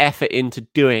most effort into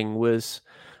doing was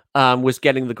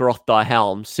getting the Grothgar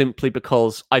Helm, simply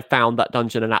because I found that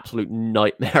dungeon an absolute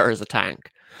nightmare as a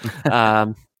tank.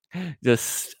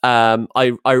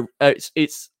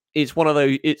 It's one of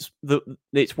those. It's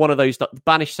one of those.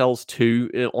 Banished Cells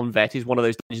 2 on Vet is one of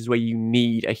those dungeons where you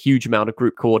need a huge amount of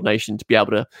group coordination to be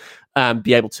able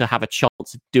to have a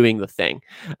chance of doing the thing,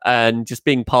 and just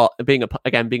being a part of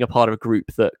a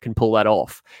group that can pull that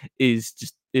off is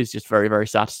just just very, very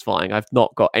satisfying. I've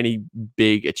not got any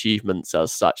big achievements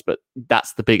as such, but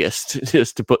that's the biggest,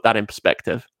 just to put that in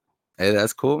perspective. Hey,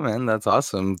 that's cool, man. That's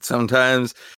awesome.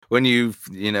 Sometimes when you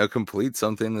complete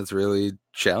something that's really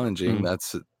challenging,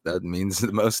 that means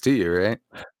the most to you, right?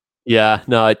 Yeah,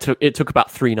 no, it took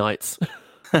about 3 nights.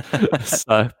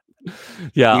 So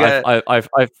yeah,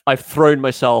 I've thrown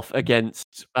myself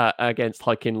against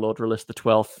High King Lord Release the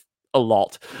 12th a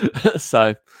lot.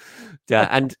 So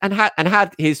yeah, and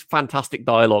had his fantastic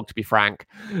dialogue, to be frank.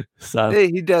 So hey,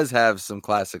 he does have some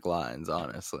classic lines,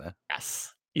 honestly.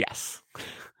 Yes.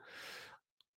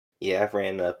 Yeah, I've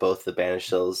ran both the Banished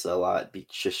Souls a lot,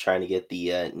 just trying to get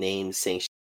the name Sanctuary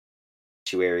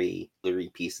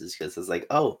pieces, because it's like,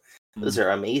 oh, those are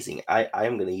amazing.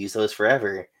 I'm going to use those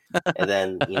forever. And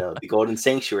then, the Golden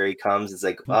Sanctuary comes, it's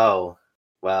like, oh,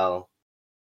 well,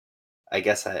 I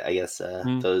guess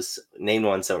those named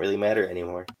ones don't really matter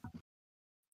anymore.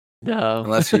 No.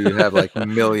 Unless you have like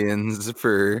millions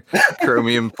for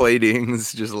chromium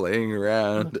platings just laying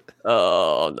around.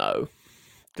 Oh no.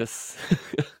 Just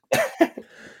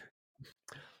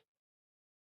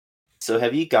So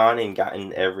have you gone and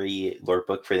gotten every lore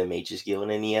book for the Mages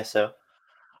Guild in ESO?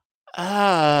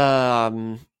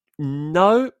 No.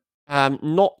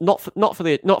 Not for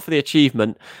the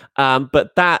achievement.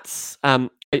 But that's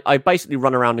I basically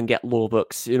run around and get lore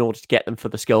books in order to get them for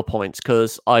the skill points,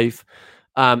 because I've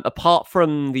apart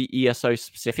from the ESO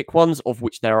specific ones, of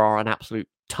which there are an absolute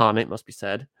ton, it must be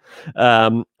said,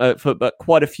 but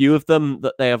quite a few of them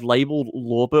that they have labeled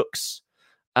lore books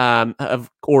have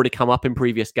already come up in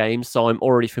previous games, so I'm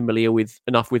already familiar with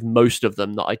enough with most of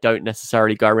them that I don't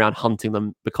necessarily go around hunting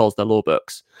them because they're lore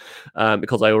books,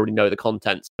 because I already know the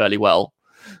contents fairly well.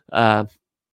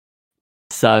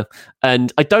 So,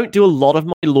 and I don't do a lot of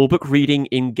my lore book reading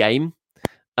in game.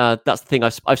 That's the thing.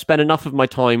 I've spent enough of my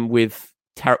time with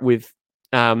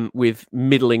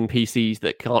middling PCs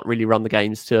that can't really run the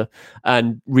games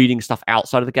and reading stuff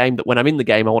outside of the game, that when I'm in the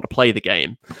game I want to play the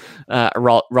game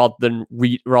rather than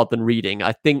reading.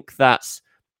 I think that's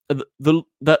the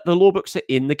lore books are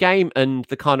in the game, and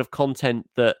the kind of content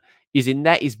that is in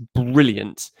there is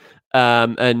brilliant,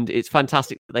 and it's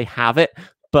fantastic that they have it.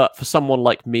 But for someone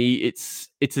like me, it's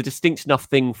a distinct enough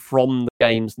thing from the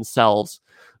games themselves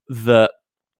that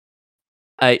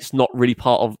it's not really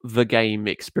part of the game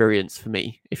experience for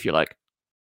me, if you like.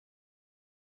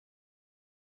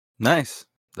 Nice.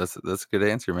 That's a good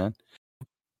answer, man.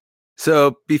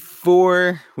 So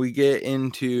before we get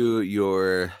into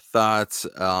your thoughts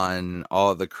on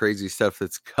all the crazy stuff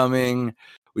that's coming,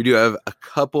 we do have a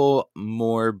couple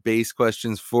more base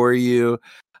questions for you.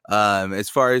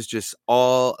 As far as just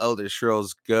all Elder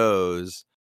Scrolls goes,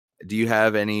 do you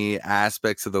have any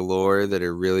aspects of the lore that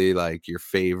are really like your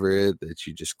favorite that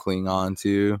you just cling on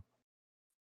to?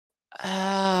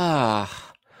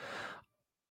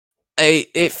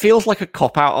 It feels like a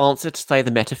cop-out answer to say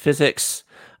the metaphysics,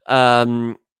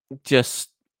 just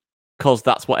because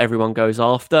that's what everyone goes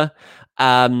after.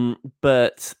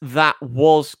 But that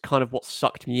was kind of what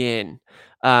sucked me in.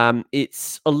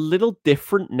 It's a little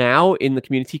different now in the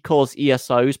community because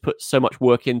ESOs put so much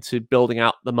work into building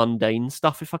out the mundane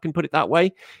stuff, if I can put it that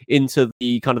way, into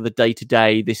the kind of the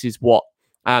day-to-day. This is what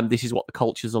the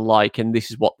cultures are like, and this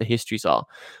is what the histories are.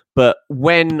 But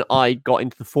when I got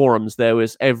into the forums, there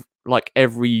was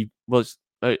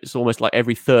it's almost like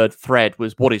every third thread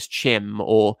was, what is Chim,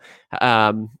 or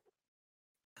and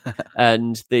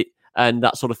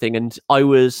that sort of thing. And I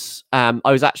was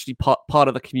actually part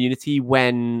of the community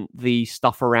when the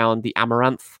stuff around the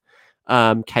Amaranth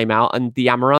came out, and the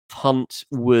Amaranth hunt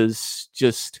was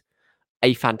just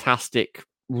a fantastic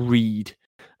read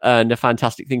and a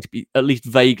fantastic thing to be at least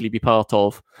vaguely be part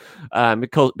of,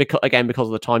 because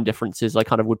of the time differences. I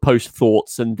kind of would post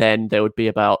thoughts, and then there would be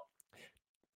about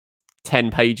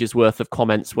 10 pages worth of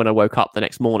comments when I woke up the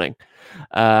next morning,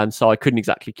 so I couldn't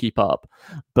exactly keep up.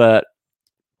 But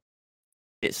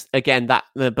it's again that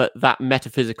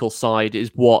metaphysical side is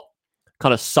what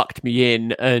kind of sucked me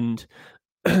in, and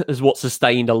is what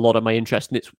sustained a lot of my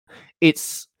interest. And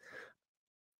it's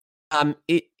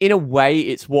in a way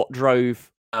it's what drove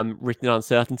Written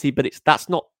Uncertainty, but that's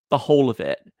not the whole of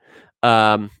it,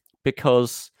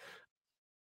 because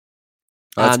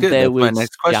that's good. That's my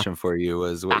next question for you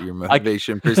was what your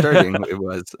motivation for starting it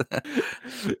was.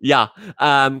 Yeah,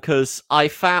 because I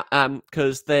found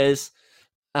because there's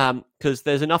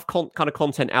enough kind of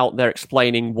content out there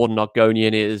explaining what an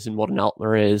Argonian is and what an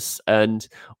Altmer is, and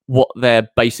what their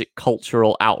basic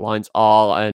cultural outlines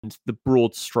are, and the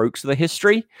broad strokes of the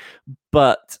history.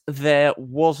 But there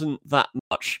wasn't that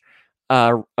much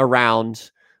around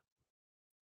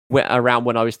around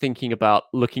when I was thinking about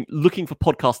looking for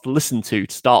podcasts to listen to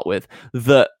start with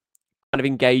that kind of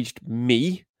engaged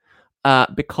me.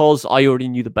 Because I already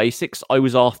knew the basics, I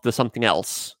was after something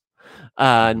else.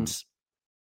 And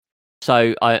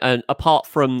so, and apart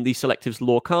from the Selectives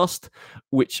Lorecast,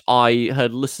 which I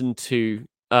had listened to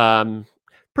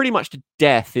pretty much to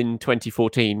death in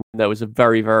 2014, there was a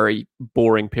very, very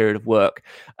boring period of work,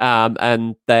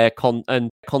 and their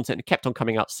content kept on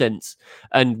coming out since,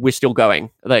 and we're still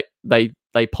going.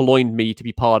 They purloined me to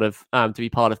be part of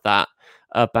that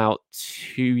about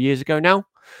 2 years ago now.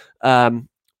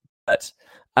 But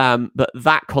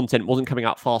that content wasn't coming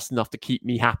out fast enough to keep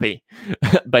me happy,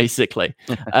 basically.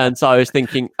 And so I was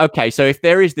thinking, okay, so if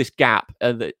there is this gap,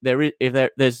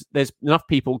 there's enough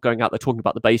people going out there talking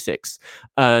about the basics,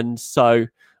 and so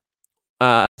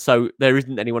there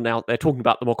isn't anyone out there talking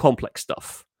about the more complex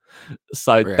stuff.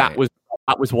 So that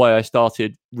was why I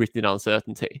started Written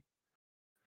Uncertainty.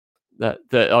 That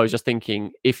I was just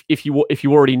thinking, if you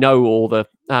already know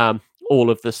all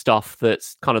of the stuff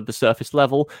that's kind of the surface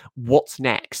level, what's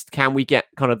next? Can we get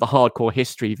kind of the hardcore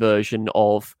history version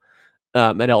of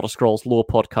an Elder Scrolls lore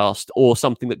podcast, or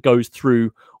something that goes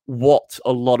through what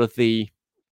a lot of the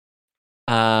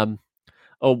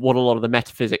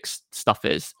metaphysics stuff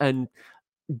is? And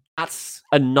that's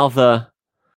another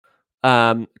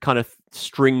kind of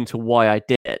string to why I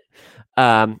did it,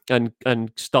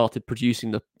 and started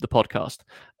producing the podcast,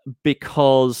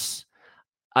 because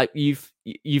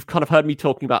you've kind of heard me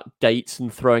talking about dates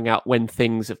and throwing out when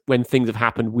things have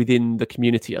happened within the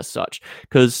community as such,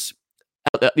 because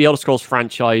the Elder Scrolls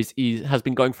franchise has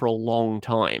been going for a long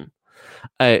time.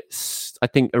 I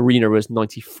think Arena was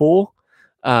 94,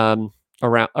 around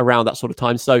that sort of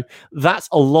time. So that's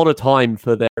a lot of time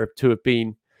for there to have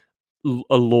been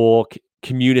a lore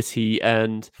community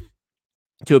and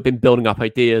to have been building up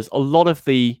ideas. A lot of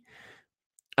the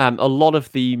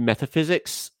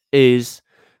metaphysics is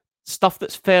stuff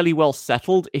that's fairly well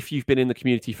settled if you've been in the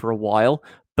community for a while,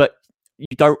 but you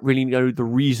don't really know the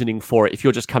reasoning for it. If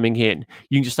you're just coming in,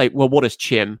 you can just say, well, what is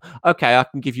Chim? Okay, I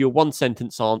can give you a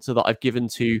one-sentence answer that I've given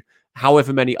to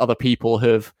however many other people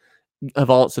have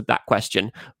answered that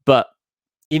question. But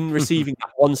in receiving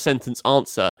that one-sentence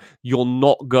answer, you're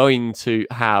not going to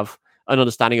have an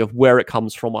understanding of where it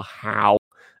comes from or how,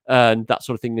 and that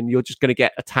sort of thing. And you're just going to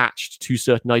get attached to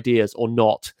certain ideas or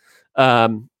not.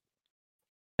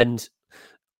 And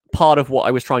part of what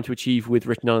I was trying to achieve with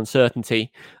Written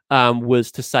Uncertainty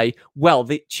was to say, well,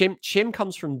 the Chim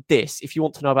comes from this. If you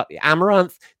want to know about the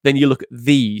Amaranth, then you look at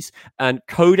these. And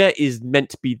Coda is meant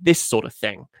to be this sort of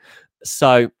thing.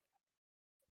 So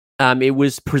it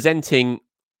was presenting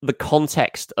the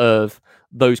context of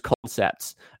those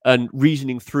concepts and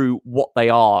reasoning through what they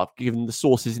are, given the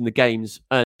sources in the games,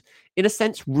 and in a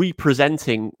sense,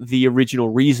 representing the original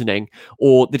reasoning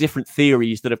or the different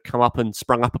theories that have come up and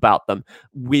sprung up about them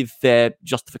with their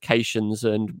justifications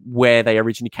and where they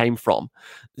originally came from,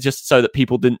 just so that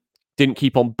people didn't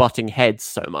keep on butting heads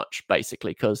so much,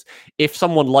 basically. Because if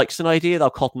someone likes an idea, they'll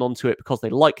cotton onto it because they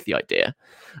like the idea.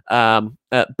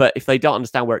 But if they don't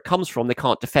understand where it comes from, they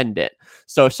can't defend it.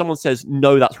 So if someone says,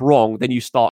 no, that's wrong, then you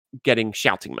start getting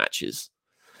shouting matches.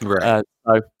 Right.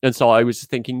 So I was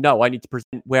thinking, no, I need to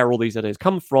present where all these ideas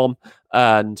come from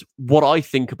and what I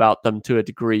think about them to a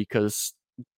degree, because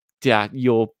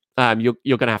you're going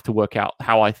to have to work out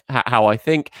how I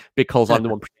think, because I'm the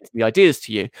one presenting the ideas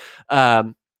to you,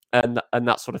 and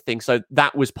that sort of thing. So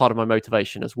that was part of my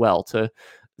motivation as well,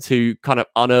 to kind of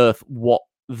unearth what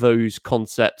those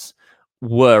concepts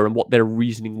were and what their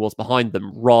reasoning was behind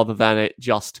them, rather than it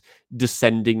just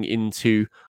descending into,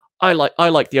 I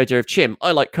like the idea of Chim,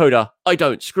 I like Coda, I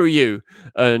don't, screw you,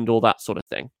 and all that sort of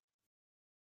thing.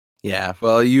 Yeah,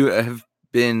 well, you have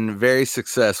been very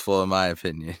successful, in my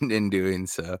opinion, in doing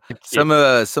so. Some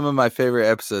of my favorite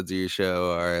episodes of your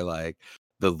show are like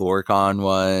the Lorcon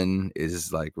one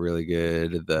is like really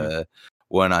good. The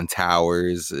one on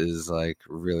towers is like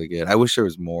really good. I wish there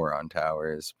was more on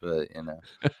towers, but you know.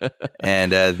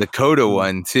 And the Coda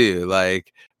one too.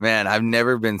 Like, man, I've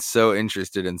never been so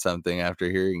interested in something after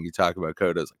hearing you talk about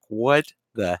Coda. I was like, what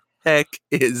the heck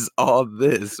is all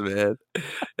this, man?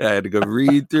 I had to go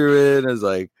read through it. I was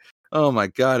like, oh my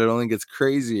god, it only gets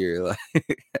crazier. Like,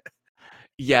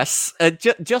 yes,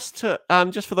 just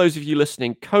for those of you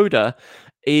listening, Coda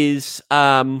is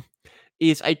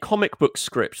a comic book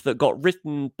script that got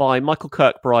written by Michael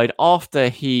Kirkbride after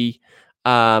he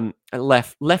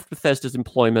left Bethesda's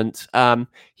employment.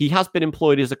 He has been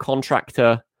employed as a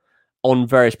contractor on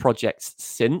various projects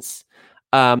since,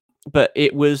 but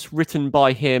it was written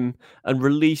by him and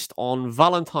released on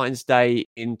Valentine's Day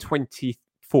in 2013,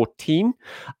 14.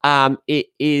 It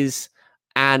is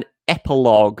an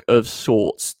epilogue of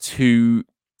sorts to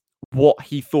what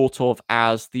he thought of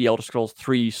as the Elder Scrolls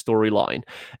 3 storyline.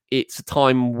 It's a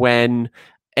time when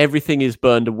everything is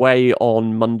burned away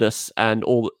on Mundus and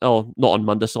not on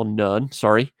Mundus, on Nirn,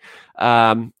 sorry.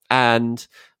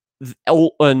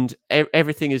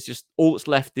 Everything is just, all that's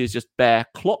left is just bare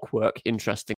clockwork,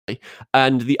 interestingly.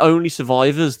 And the only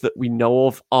survivors that we know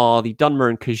of are the Dunmer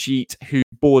and Khajiit, who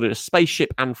boarded a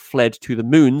spaceship and fled to the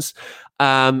moons.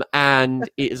 And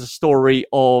it is a story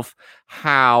of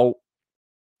how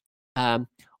an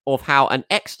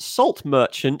ex-salt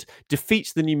merchant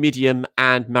defeats the Numidium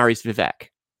and marries Vivek.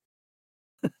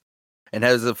 And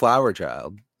has a flower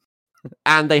child.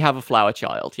 And they have a flower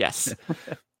child, yes.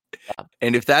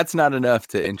 And if that's not enough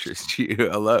to interest you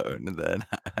alone, then,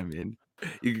 I mean,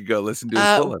 you could go listen to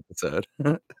a full episode.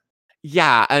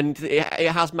 Yeah, and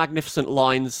it has magnificent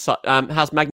lines. Such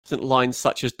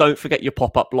as "Don't forget your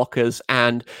pop-up blockers,"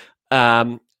 and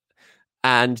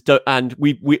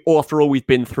we after all we've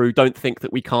been through, don't think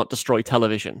that we can't destroy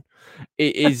television.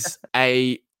 It is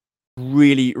a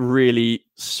really, really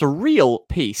surreal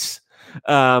piece,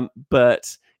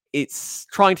 but it's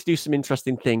trying to do some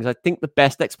interesting things. I think the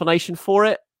best explanation for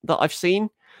it that I've seen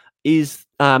is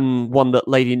one that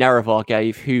Lady Nerevar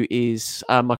gave, who is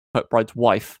Michael Kirkbride's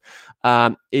wife,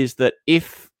 is that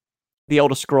if the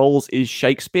Elder Scrolls is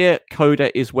Shakespeare,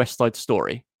 Coda is West Side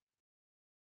Story.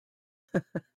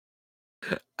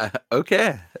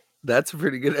 Okay, that's a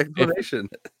pretty good explanation.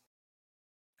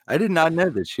 I did not know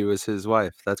that she was his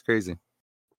wife. That's crazy.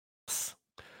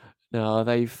 No,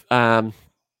 they've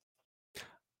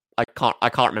I can't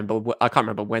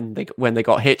remember when they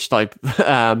got hitched. But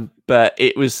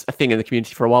it was a thing in the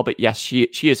community for a while. But yes, she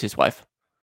is his wife.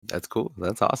 That's cool.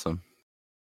 That's awesome.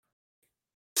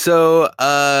 So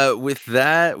with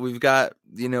that, we've got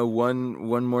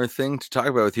one more thing to talk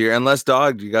about here. Unless,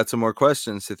 Dog, you got some more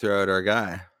questions to throw at our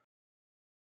guy?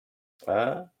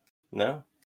 No.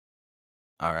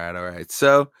 All right.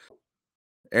 So,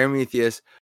 Aramithius,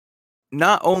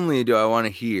 not only do I want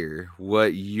to hear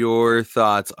what your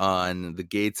thoughts on the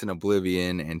Gates and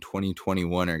Oblivion and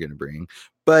 2021 are going to bring,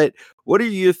 but what are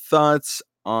your thoughts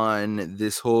on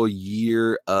this whole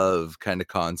year of kind of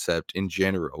concept in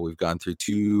general? We've gone through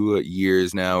 2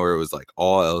 years now where it was like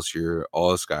all Elsevier,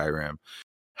 all Skyrim.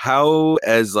 How,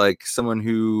 as like someone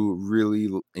who really,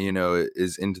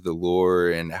 is into the lore,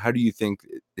 and how do you think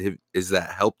is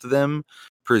that helped them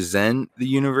present the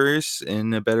universe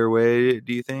in a better way,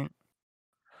 do you think?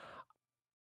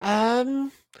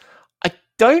 I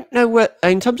don't know what,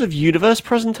 in terms of universe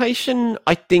presentation,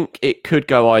 I think it could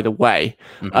go either way.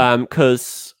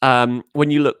 Because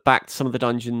when you look back to some of the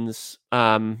dungeons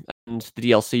and the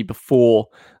DLC before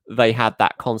they had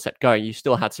that concept going, you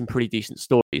still had some pretty decent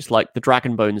stories. Like the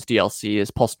Dragon Bones DLC is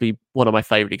possibly one of my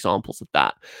favorite examples of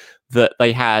that. That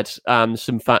they had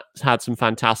some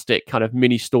fantastic kind of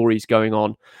mini stories going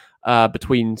on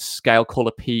between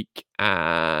Scalecaller Peak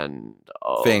and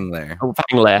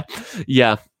Fanglair.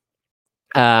 Yeah.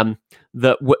 That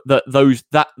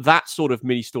sort of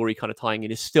mini story kind of tying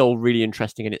in is still really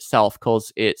interesting in itself,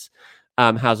 because it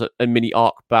has a mini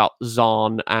arc about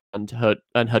Zaan and her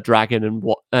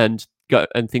dragon and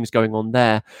things going on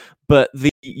there. But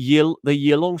the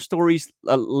year long stories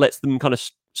lets them kind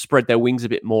of spread their wings a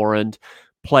bit more and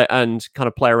play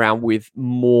around with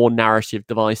more narrative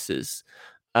devices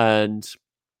and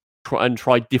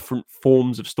try different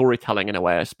forms of storytelling in a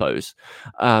way, I suppose.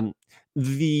 That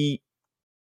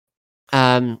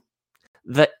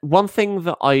one thing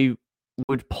that I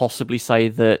would possibly say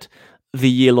that the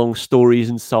year-long stories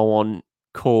and so on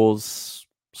cause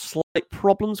slight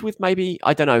problems with, maybe,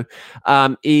 I don't know,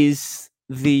 is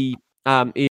the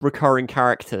recurring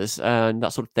characters and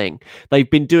that sort of thing. They've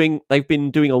been doing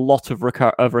a lot of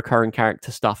recurring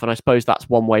character stuff, and I suppose that's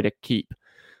one way to keep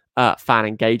fan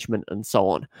engagement and so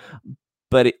on.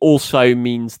 But it also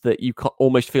means that you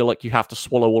almost feel like you have to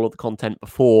swallow all of the content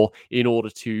before in order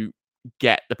to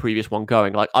get the previous one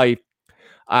going. Like I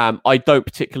don't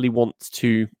particularly want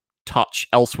to touch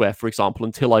Elsewhere, for example,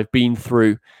 until I've been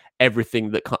through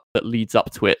everything that leads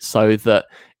up to it, so that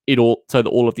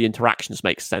all of the interactions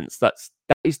make sense. That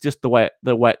is just the way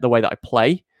that I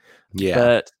play. Yeah,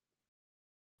 but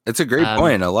it's a great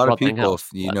point. A lot of people,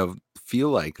 feel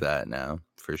like that now,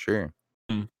 for sure.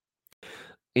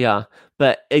 Yeah,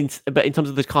 but in terms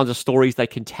of the kinds of stories they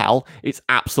can tell, it's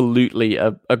absolutely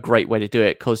a great way to do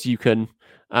it, because you can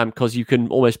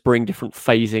almost bring different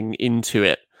phasing into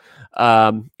it,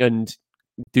 and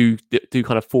do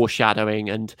kind of foreshadowing.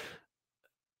 And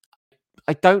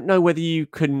I don't know whether you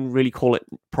can really call it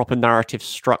proper narrative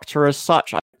structure as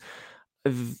such.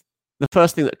 the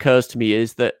first thing that occurs to me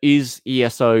is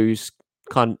ESO's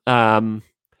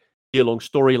year-long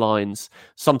storylines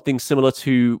something similar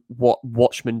to what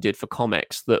Watchmen did for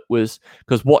comics. That was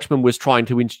because Watchmen was trying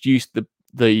to introduce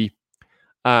the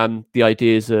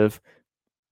ideas of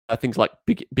things like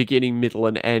beginning, middle,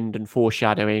 and end, and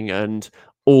foreshadowing, and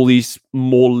all these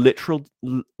more literary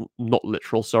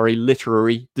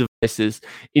devices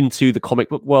into the comic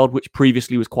book world, which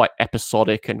previously was quite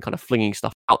episodic and kind of flinging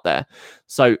stuff out there.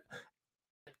 So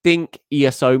I think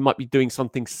ESO might be doing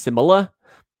something similar,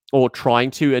 or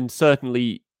trying to, and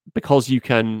certainly because you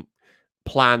can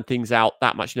plan things out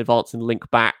that much in advance and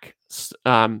link back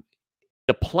in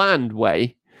a planned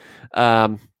way,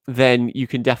 then you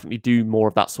can definitely do more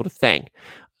of that sort of thing.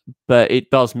 But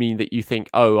it does mean that you think,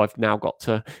 oh, I've now got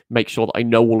to make sure that I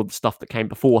know all of the stuff that came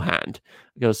beforehand,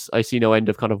 because I see no end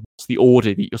of kind of what's the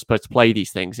order that you're supposed to play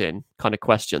these things in kind of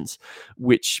questions,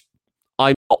 which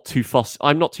I'm not too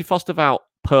fussed about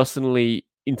personally,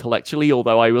 intellectually,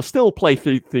 although I will still play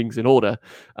through things in order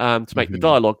to make the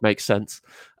dialogue make sense.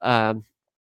 But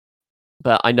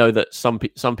I know that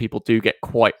some people do get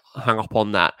quite hung up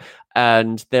on that,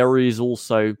 and there is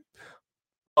also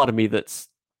part of me that's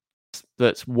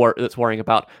worrying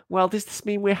about, well, does this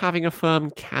mean we're having a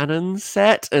firm canon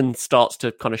set, and starts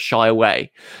to kind of shy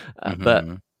away. But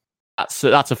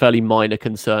that's a fairly minor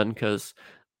concern, because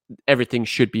everything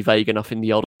should be vague enough in the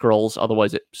Elder Scrolls,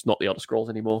 otherwise it's not the Elder Scrolls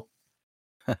anymore.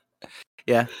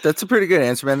 Yeah, that's a pretty good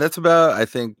answer, man. That's about, I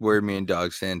think, where me and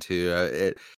Dog stand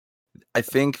too. I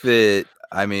think that,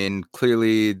 I mean,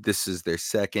 clearly this is their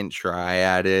second try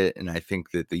at it, and I think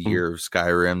that the year of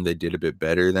Skyrim, they did a bit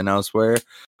better than elsewhere.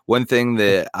 One thing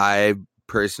that I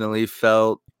personally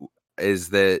felt is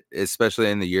that, especially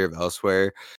in the year of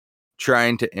Elsewhere,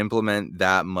 trying to implement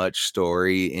that much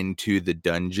story into the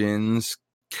dungeons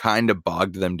kind of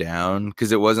bogged them down,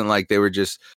 because it wasn't like they were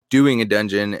just doing a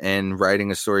dungeon and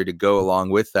writing a story to go along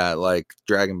with that, like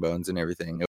Dragonbones and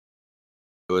everything.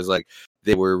 It was like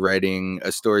they were writing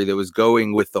a story that was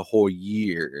going with the whole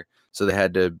year, so they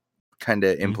had to kind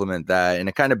of implement that, and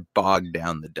it kind of bogged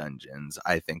down the dungeons,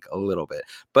 I think, a little bit.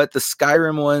 But the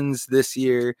Skyrim ones this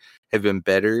year have been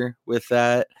better with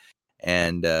that,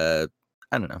 and I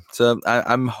don't know. So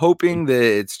I'm hoping that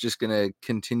it's just going to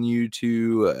continue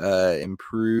to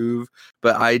improve.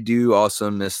 But I do also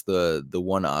miss the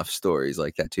one-off stories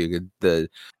like that too. The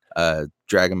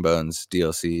Dragonbones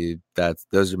DLC.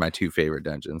 Those are my two favorite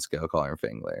dungeons, Skullcaller and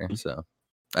Fanglair. So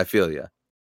I feel you.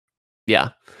 Yeah,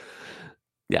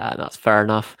 that's fair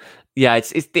enough. Yeah,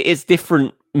 it's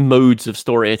different modes of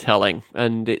storytelling,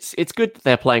 and it's good that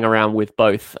they're playing around with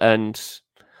both. And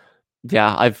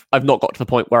yeah, I've not got to the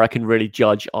point where I can really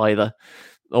judge either,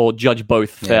 or judge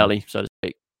both fairly, so to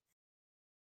speak.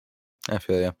 I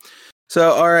feel you.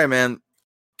 So, all right, man.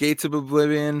 Gates of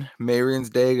Oblivion, Marian's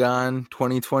Dagon,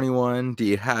 2021. Do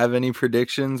you have any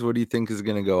predictions? What do you think is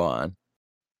going to go on?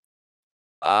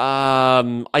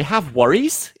 I have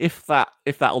worries, if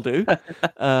that'll do.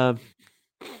 That'll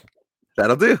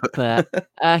do. But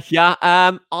yeah,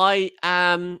 I'm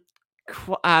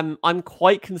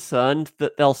quite concerned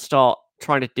that they'll start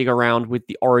trying to dig around with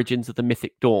the origins of the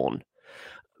Mythic Dawn,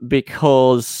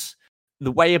 because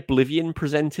the way Oblivion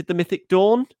presented the Mythic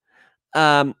Dawn,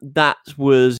 that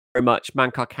was very much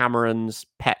Mankar Cameron's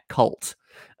pet cult,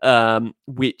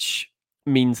 which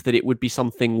means that it would be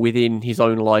something within his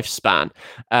own lifespan.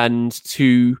 And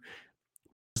to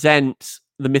present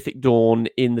the Mythic Dawn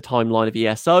in the timeline of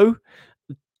ESO,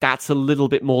 that's a little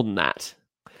bit more than that.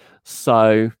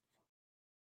 So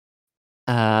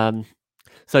yeah,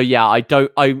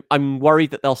 I'm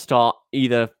worried that they'll start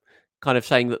either kind of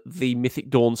saying that the Mythic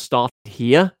Dawn started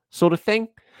here, sort of thing,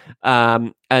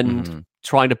 and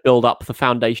trying to build up the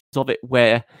foundations of it,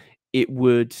 where it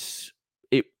would.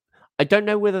 I don't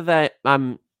know whether they.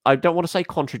 I don't want to say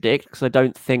contradict, because I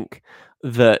don't think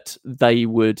that they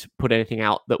would put anything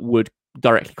out that would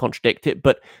directly contradict it,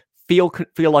 but feel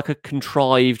like a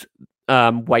contrived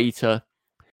way to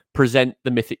present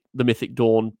the Mythic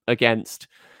Dawn against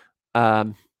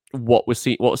what was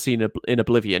seen in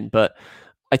Oblivion. But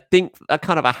I think a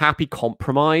kind of a happy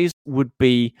compromise would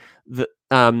be that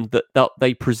that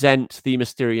they present the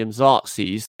Mysterium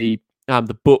Xarxes, the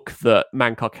book that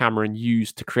Mankar Cameron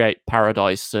used to create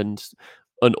Paradise and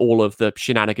all of the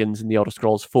shenanigans in the Elder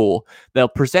Scrolls 4. They'll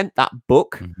present that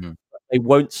book. They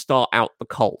won't start out the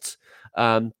cult.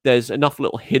 There's enough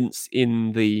little hints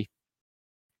in the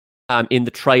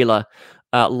trailer,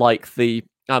 like the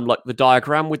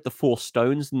diagram with the 4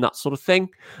 stones and that sort of thing,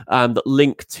 that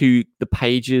link to the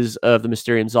pages of the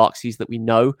Mysterium Xarxes that we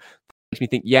know. Makes me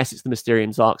think, yes, it's the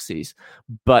Mysterium Xarxes,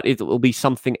 but it will be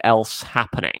something else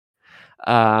happening.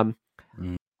 From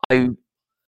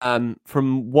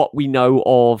what we know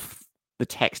of the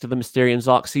text of the Mysterium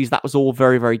Xerxes, that was all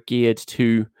very, very geared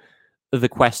to the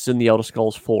quests in the Elder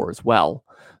Scrolls 4 as well.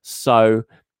 So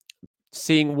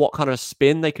seeing what kind of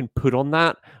spin they can put on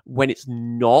that when it's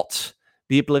not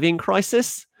the Oblivion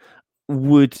Crisis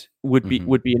would be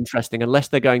interesting, unless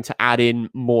they're going to add in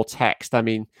more text. I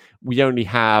mean, we only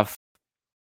have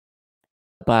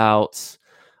about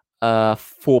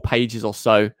 4 pages or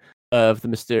so of the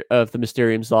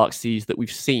Mysterium Xerxes that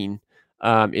we've seen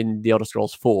in the Elder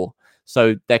Scrolls 4.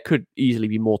 So there could easily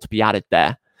be more to be added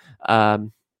there.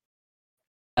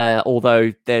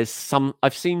 Although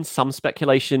I've seen some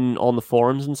speculation on the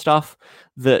forums and stuff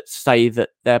that say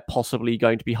that they're possibly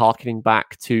going to be harkening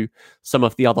back to some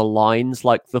of the other lines,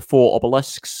 like the 4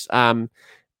 obelisks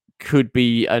could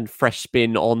be a fresh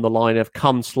spin on the line of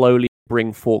 "Come slowly,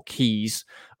 bring 4 keys,"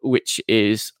 which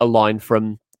is a line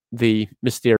from the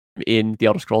Mysterium in the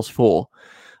Elder Scrolls 4.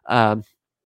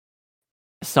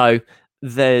 So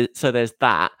there's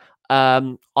that.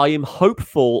 I am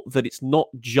hopeful that it's not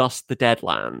just the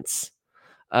Deadlands.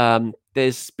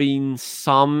 There's been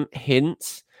some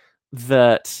hints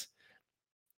that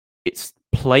it's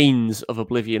Plains of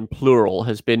Oblivion, plural,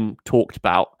 has been talked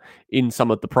about in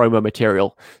some of the promo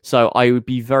material. So I would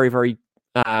be very, very,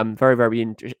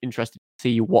 very interested to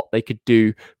see what they could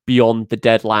do beyond the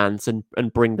Deadlands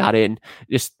and bring that in.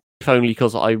 Just if only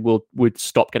because I would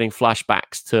stop getting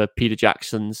flashbacks to Peter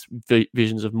Jackson's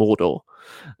visions of Mordor.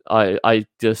 I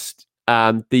just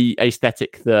the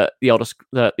aesthetic that the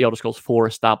Elder Scrolls 4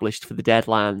 established for the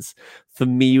Deadlands, for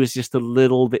me, was just a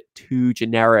little bit too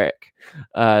generic,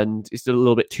 and it's a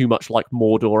little bit too much like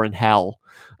Mordor and Hell.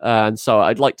 And so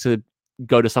I'd like to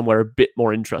go to somewhere a bit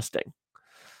more interesting.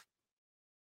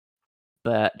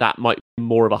 But that might be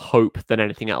more of a hope than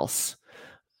anything else.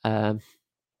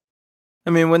 I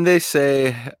mean, when they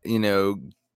say,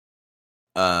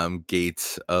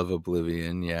 Gates of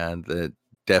Oblivion, yeah, that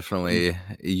definitely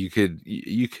you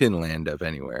can land up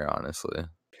anywhere, honestly.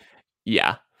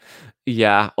 Yeah.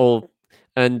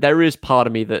 And there is part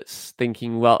of me that's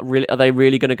thinking, well, really, are they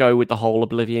really going to go with the whole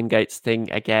Oblivion Gates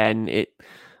thing again?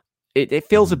 It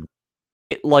feels a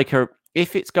bit like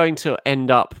if it's going to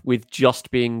end up with just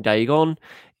being Dagon,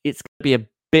 it's going to be a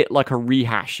bit like a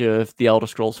rehash of the Elder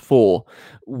Scrolls 4,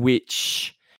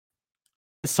 which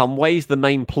in some ways the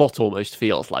main plot almost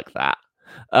feels like that.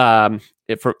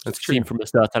 It's seen from a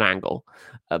certain angle,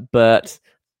 but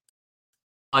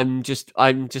I'm just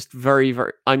very,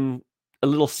 very, I'm a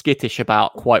little skittish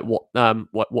about quite what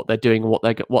they're doing and what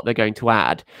they're going to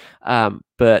add.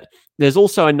 But there's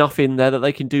also enough in there that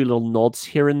they can do little nods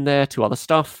here and there to other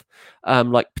stuff.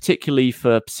 Like particularly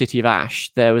for City of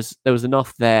Ash, there was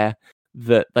enough there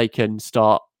that they can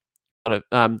start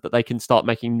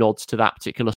making nods to that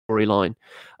particular storyline,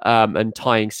 and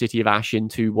tying City of Ash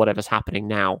into whatever's happening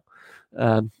now.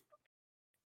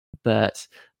 But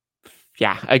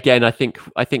yeah, again, I think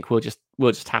we'll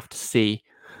just have to see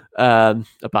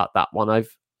about that one.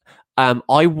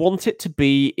 I want it to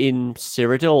be in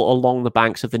Cyrodiil along the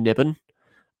banks of the Niben,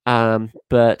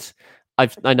 but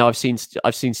I've seen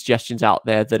suggestions out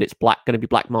there that it's going to be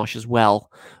Black Marsh as well,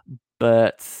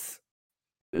 but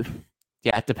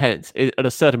yeah, it depends. At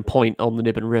a certain point on the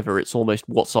Niben River, it's almost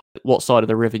what side of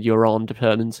the river you're on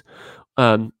determines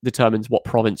what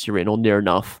province you're in, or near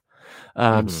enough.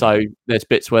 So there's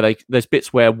bits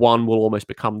where one will almost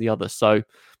become the other. So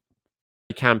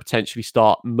they can potentially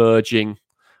start merging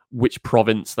which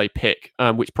province they pick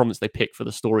for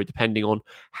the story, depending on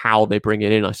how they bring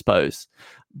it in, I suppose.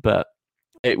 But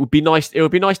it would be nice. It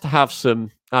would be nice to have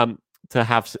some more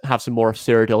of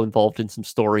Cyrodiil involved in some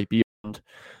story beyond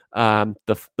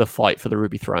the fight for the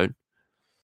Ruby Throne.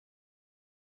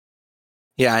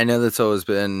 Yeah, I know that's always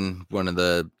been one of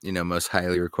the most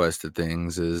highly requested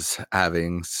things, is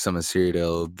having some of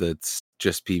Cyrodiil that's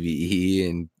just PvE,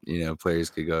 and players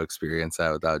could go experience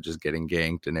that without just getting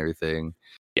ganked and everything.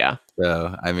 Yeah.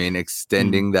 So I mean,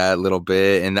 extending that little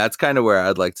bit, and that's kind of where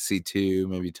I'd like to see too.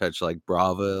 Maybe touch like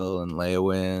Bravil and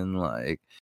Leowyn, like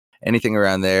anything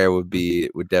around there would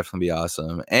definitely be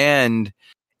awesome. And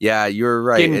yeah, you're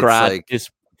right. Skingrad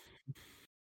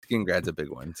Skingrad's a big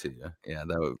one too. Yeah,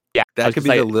 that could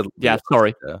be the little. Yeah,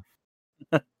 sorry.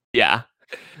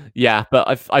 Yeah,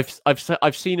 but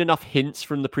I've seen enough hints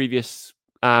from the previous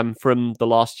from the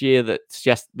last year that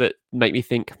make me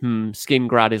think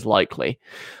Skingrad is likely,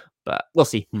 but we'll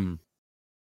see.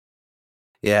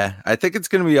 Yeah, I think it's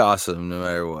going to be awesome no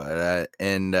matter what.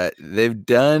 And they've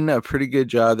done a pretty good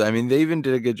job. I mean, they even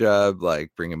did a good job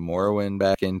like bringing Morrowind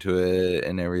back into it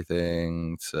and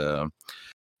everything. So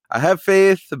I have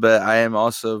faith, but I am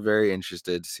also very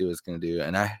interested to see what it's going to do.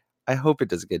 And I hope it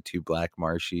doesn't get too black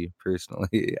marshy,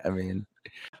 personally. I mean,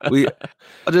 I'll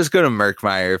just go to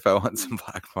Murkmire if I want some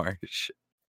black marsh.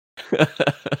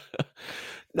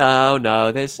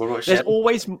 No. There's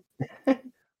always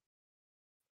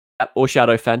or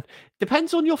Shadowfen.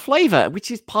 Depends on your flavor, which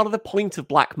is part of the point of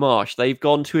Black Marsh. They've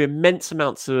gone to immense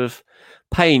amounts of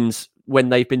pains when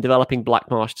they've been developing Black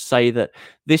Marsh to say that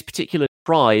this particular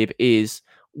tribe is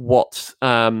what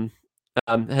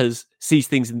sees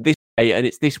things in this way, and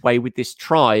it's this way with this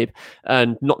tribe,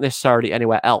 and not necessarily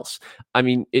anywhere else. I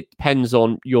mean, it depends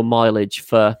on your mileage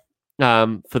for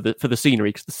the scenery,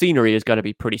 because the scenery is going to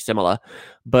be pretty similar,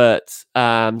 but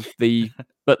the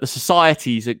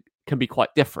societies can be quite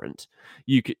different.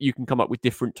 You can come up with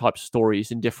different types of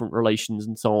stories and different relations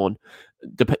and so on,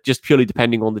 just purely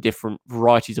depending on the different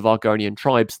varieties of Argonian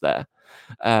tribes there.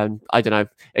 I don't know.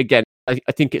 Again,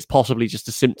 I think it's possibly just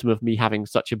a symptom of me having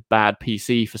such a bad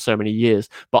PC for so many years,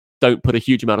 but I don't put a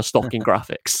huge amount of stock in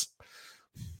graphics.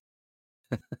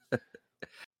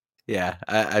 Yeah,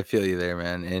 I feel you there,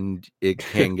 man. And it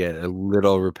can get a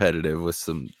little repetitive with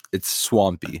it's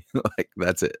swampy. Like,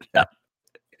 that's it.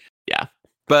 Yeah.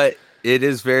 But it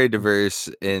is very diverse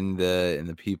in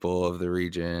the people of the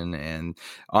region. And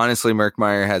honestly,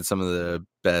 Murkmire had some of the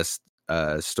best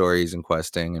stories and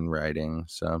questing and writing.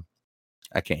 So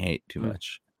I can't hate too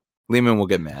much. Lehman will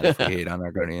get mad if we hate on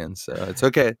Argonians, so it's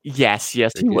okay. Yes, he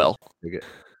will.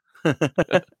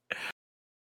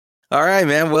 All right,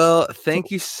 man. Well,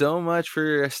 thank you so much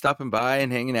for stopping by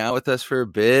and hanging out with us for a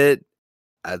bit.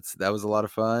 That was a lot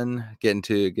of fun getting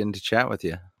to chat with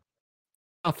you.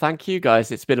 Oh, thank you, guys.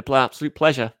 It's been an absolute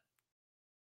pleasure.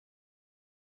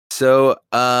 So,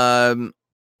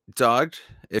 Dogged,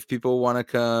 if people want to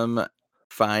come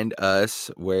find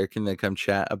us, where can they come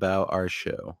chat about our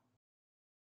show?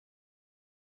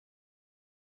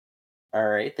 All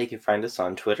right, they can find us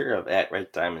on Twitter of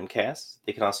 @RedDiamondCast.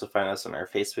 They can also find us on our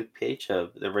Facebook page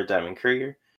of the Red Diamond Courier.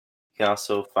 You can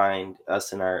also find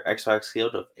us in our Xbox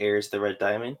Guild of Heirs the Red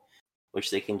Diamond,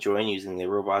 which they can join using the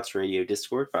Robots Radio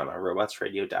Discord found on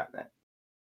robotsradio.net.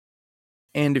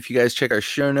 And if you guys check our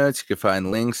show notes, you can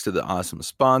find links to the awesome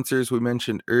sponsors we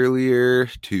mentioned earlier,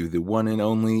 to the one and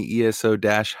only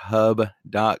ESO-hub.com,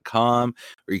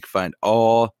 where you can find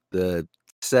all the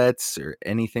sets or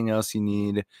anything else you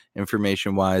need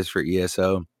information-wise for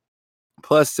ESO.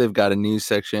 Plus, they've got a news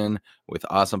section with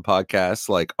awesome podcasts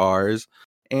like ours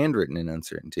and Written in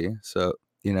Uncertainty. So,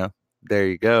 there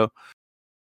you go.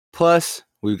 Plus,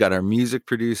 we've got our music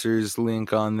producers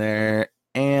link on there.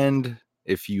 And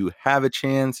if you have a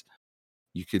chance,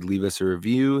 you could leave us a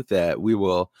review that we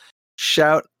will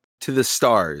shout to the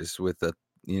stars with the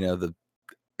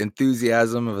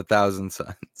enthusiasm of 1,000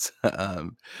 suns.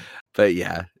 But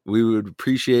yeah, we would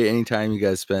appreciate any time you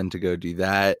guys spend to go do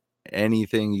that.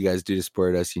 Anything you guys do to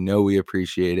support us, we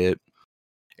appreciate it.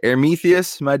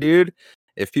 Aramithius, my dude,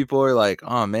 if people are like,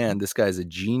 oh man, this guy's a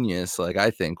genius, like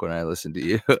I think when I listen to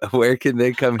you, where can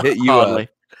they come hit you up?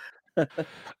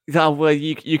 Well,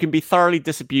 you can be thoroughly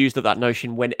disabused of that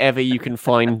notion whenever you can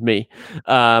find me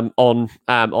on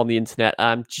the internet.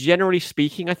 Generally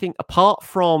speaking, I think apart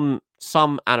from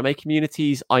some anime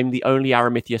communities, I'm the only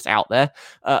Aramithius out there.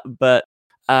 But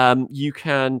you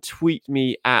can tweet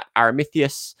me at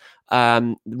Aramithius.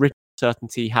 Written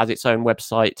Uncertainty has its own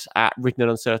website at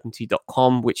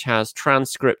writtenuncertainty.com, which has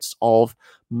transcripts of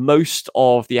most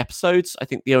of the episodes. I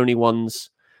think the only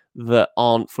ones that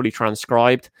aren't fully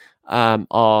transcribed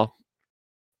are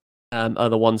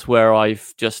the ones where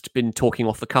I've just been talking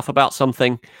off the cuff about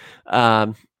something.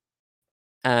 And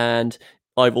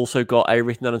I've also got a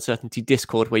Written Uncertainty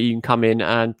Discord where you can come in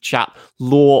and chat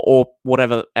lore or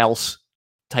whatever else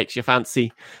takes your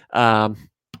fancy.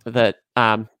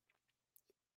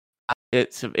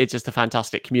 It's just a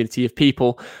fantastic community of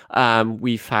people.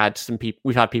 We've had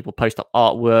people post up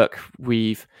artwork.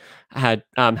 We've had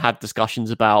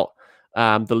discussions about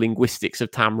the linguistics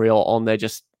of Tamriel on there,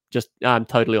 just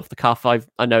totally off the cuff. I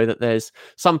know that there's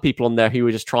some people on there who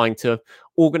are just trying to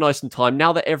organize some time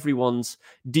now that everyone's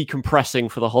decompressing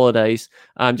for the holidays.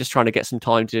 Just trying to get some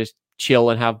time to chill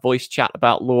and have voice chat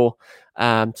about lore.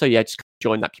 So yeah, just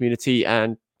join that community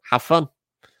and have fun.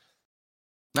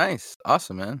 Nice,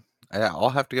 awesome, man. I'll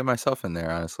have to get myself in there,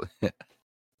 honestly.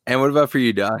 And what about for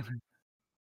you, Doc?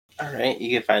 All right,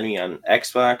 you can find me on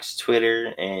Xbox,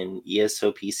 Twitter, and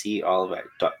ESO PC, all of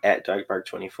at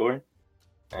DogPark24.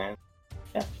 And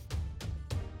yeah.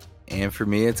 And for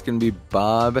me, it's going to be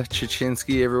Bob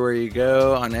Chichinski everywhere you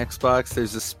go. On Xbox,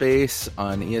 there's a space.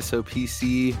 On ESO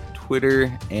PC,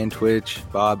 Twitter, and Twitch,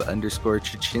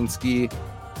 Bob_Chichinski.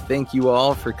 thank you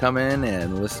all for coming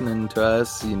and listening to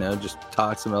us, just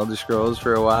talk some Elder Scrolls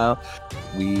for a while.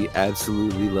 We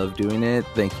absolutely love doing it.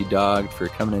 Thank you, Dog, for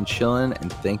coming and chilling.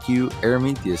 And thank you,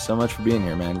 Aramithius, so much for being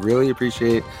here, man. Really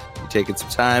appreciate you taking some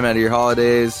time out of your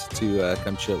holidays to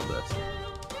come chill with us.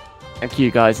 Thank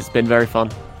you, guys. It's been very fun.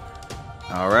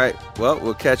 All right. Well,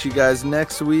 we'll catch you guys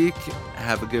next week.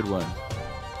 Have a good one.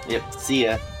 Yep. See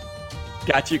ya.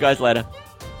 Catch you guys later.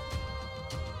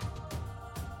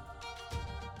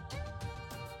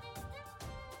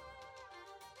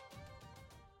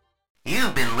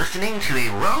 You've been listening to a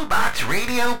Robots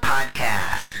Radio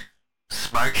podcast.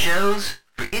 Smart shows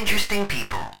for interesting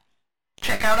people.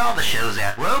 Check out all the shows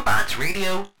at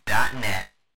robotsradio.net.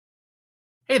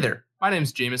 Hey there, my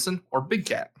name's Jameson, or Big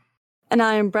Cat. And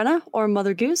I am Brenna, or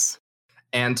Mother Goose.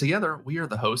 And together, we are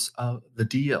the hosts of the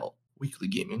DL, Weekly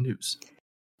Gaming News.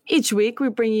 Each week, we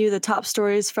bring you the top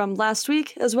stories from last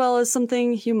week, as well as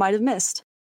something you might have missed.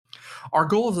 Our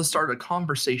goal is to start a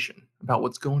conversation about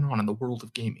what's going on in the world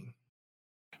of gaming.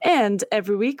 And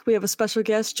every week, we have a special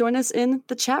guest join us in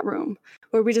the chat room,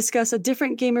 where we discuss a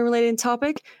different gaming-related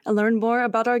topic and learn more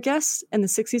about our guests in the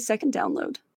 60-second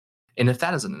download. And if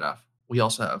that isn't enough, we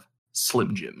also have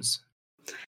Slim Jims.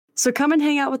 So come and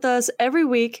hang out with us every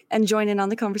week and join in on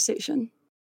the conversation.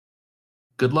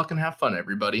 Good luck and have fun,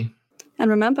 everybody. And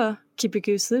remember, keep your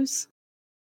goose loose.